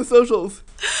you on the socials?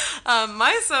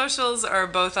 My socials are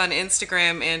both on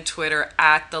Instagram and Twitter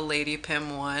at the Lady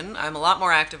Pim 1. I'm a lot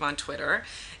more active on Twitter.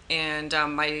 And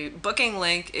my booking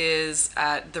link is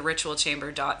at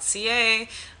theritualchamber.ca.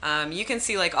 You can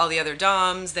see like all the other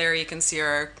DOMs there. You can see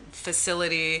our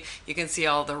facility. You can see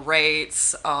all the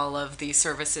rates, all of the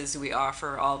services we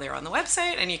offer, all there on the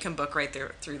website. And you can book right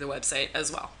there through the website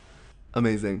as well.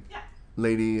 Amazing. Yeah.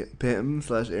 Lady Pim /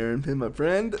 Aaron Pim, my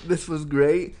friend. This was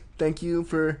great. Thank you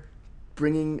for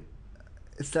bringing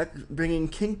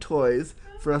kink toys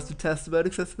for us to test about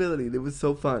accessibility. It was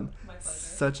so fun. My pleasure.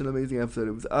 Such an amazing episode.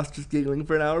 It was us just giggling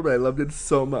for an hour, but I loved it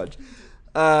so much.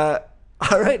 All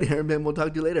right, Aaron Pim, we'll talk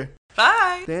to you later.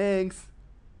 Bye. Thanks.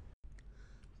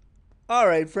 All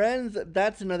right, friends,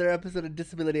 that's another episode of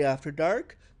Disability After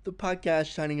Dark, the podcast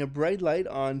shining a bright light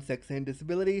on sex and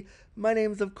disability. My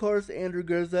name is, of course, Andrew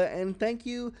Gurza, and thank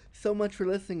you so much for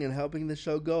listening and helping the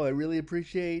show go. I really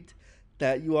appreciate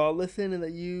that you all listen and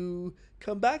that you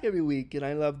come back every week, and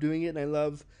I love doing it, and I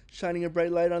love shining a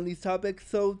bright light on these topics,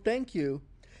 so thank you.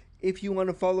 If you want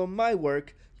to follow my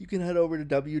work, you can head over to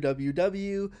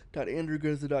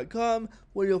www.andrewgurza.com,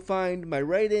 where you'll find my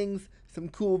writings, some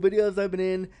cool videos I've been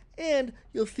in, and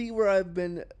you'll see where I've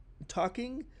been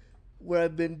talking, where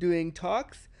I've been doing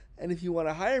talks, and if you want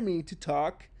to hire me to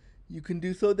talk, you can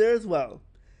do so there as well.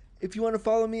 If you want to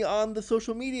follow me on the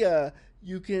social media,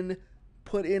 you can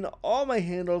put in all my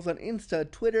handles on Insta,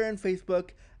 Twitter, and Facebook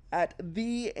at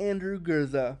The Andrew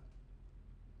Gurza.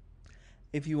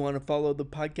 If you want to follow the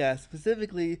podcast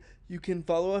specifically, you can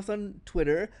follow us on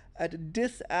Twitter at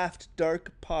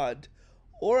DisAftDarkPod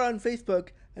or on Facebook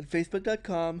at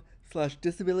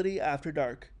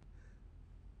facebook.com/disabilityafterdark.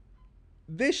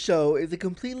 This show is a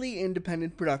completely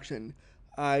independent production.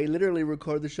 I literally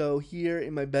record the show here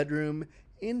in my bedroom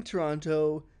in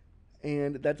Toronto,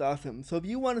 and that's awesome. So if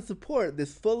you want to support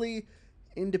this fully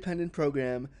independent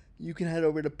program, you can head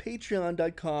over to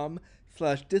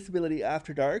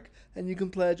patreon.com/disabilityafterdark, and you can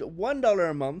pledge $1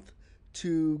 a month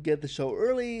to get the show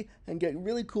early and get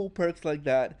really cool perks like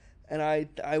that. And I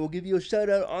will give you a shout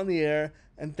out on the air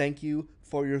and thank you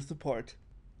for your support.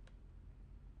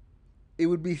 It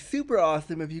would be super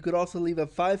awesome if you could also leave a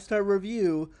 5-star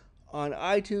review on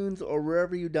iTunes or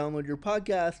wherever you download your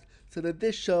podcast, so that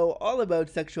this show, all about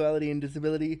sexuality and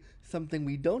disability, something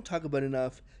we don't talk about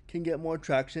enough, can get more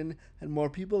traction and more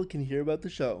people can hear about the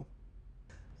show.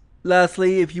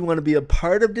 Lastly, if you want to be a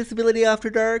part of Disability After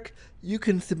Dark, you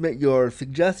can submit your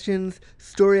suggestions,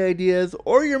 story ideas,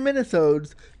 or your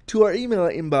minisodes to our email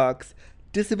inbox,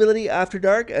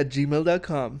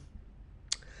 disabilityafterdark@gmail.com.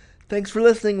 Thanks for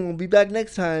listening. We'll be back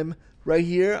next time, right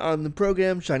here on the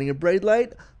program Shining a Bright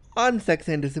Light on Sex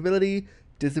and Disability,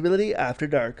 Disability After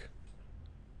Dark.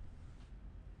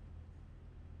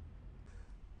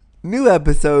 New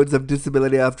episodes of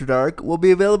Disability After Dark will be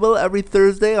available every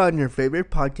Thursday on your favorite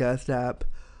podcast app.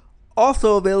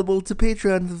 Also available to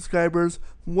Patreon subscribers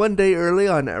one day early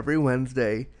on every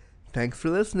Wednesday. Thanks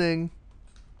for listening.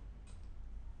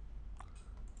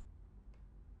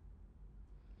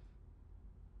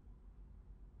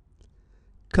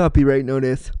 Copyright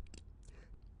notice.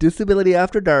 Disability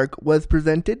After Dark was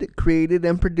presented, created,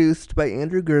 and produced by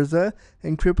Andrew Gurza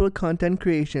and Crippled Content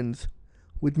Creations,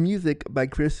 with music by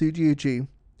Chris Ujiuchi.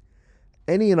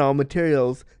 Any and all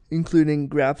materials, including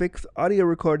graphics, audio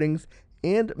recordings,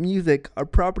 and music, are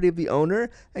property of the owner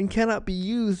and cannot be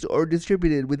used or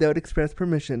distributed without express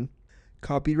permission.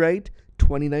 Copyright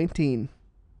 2019.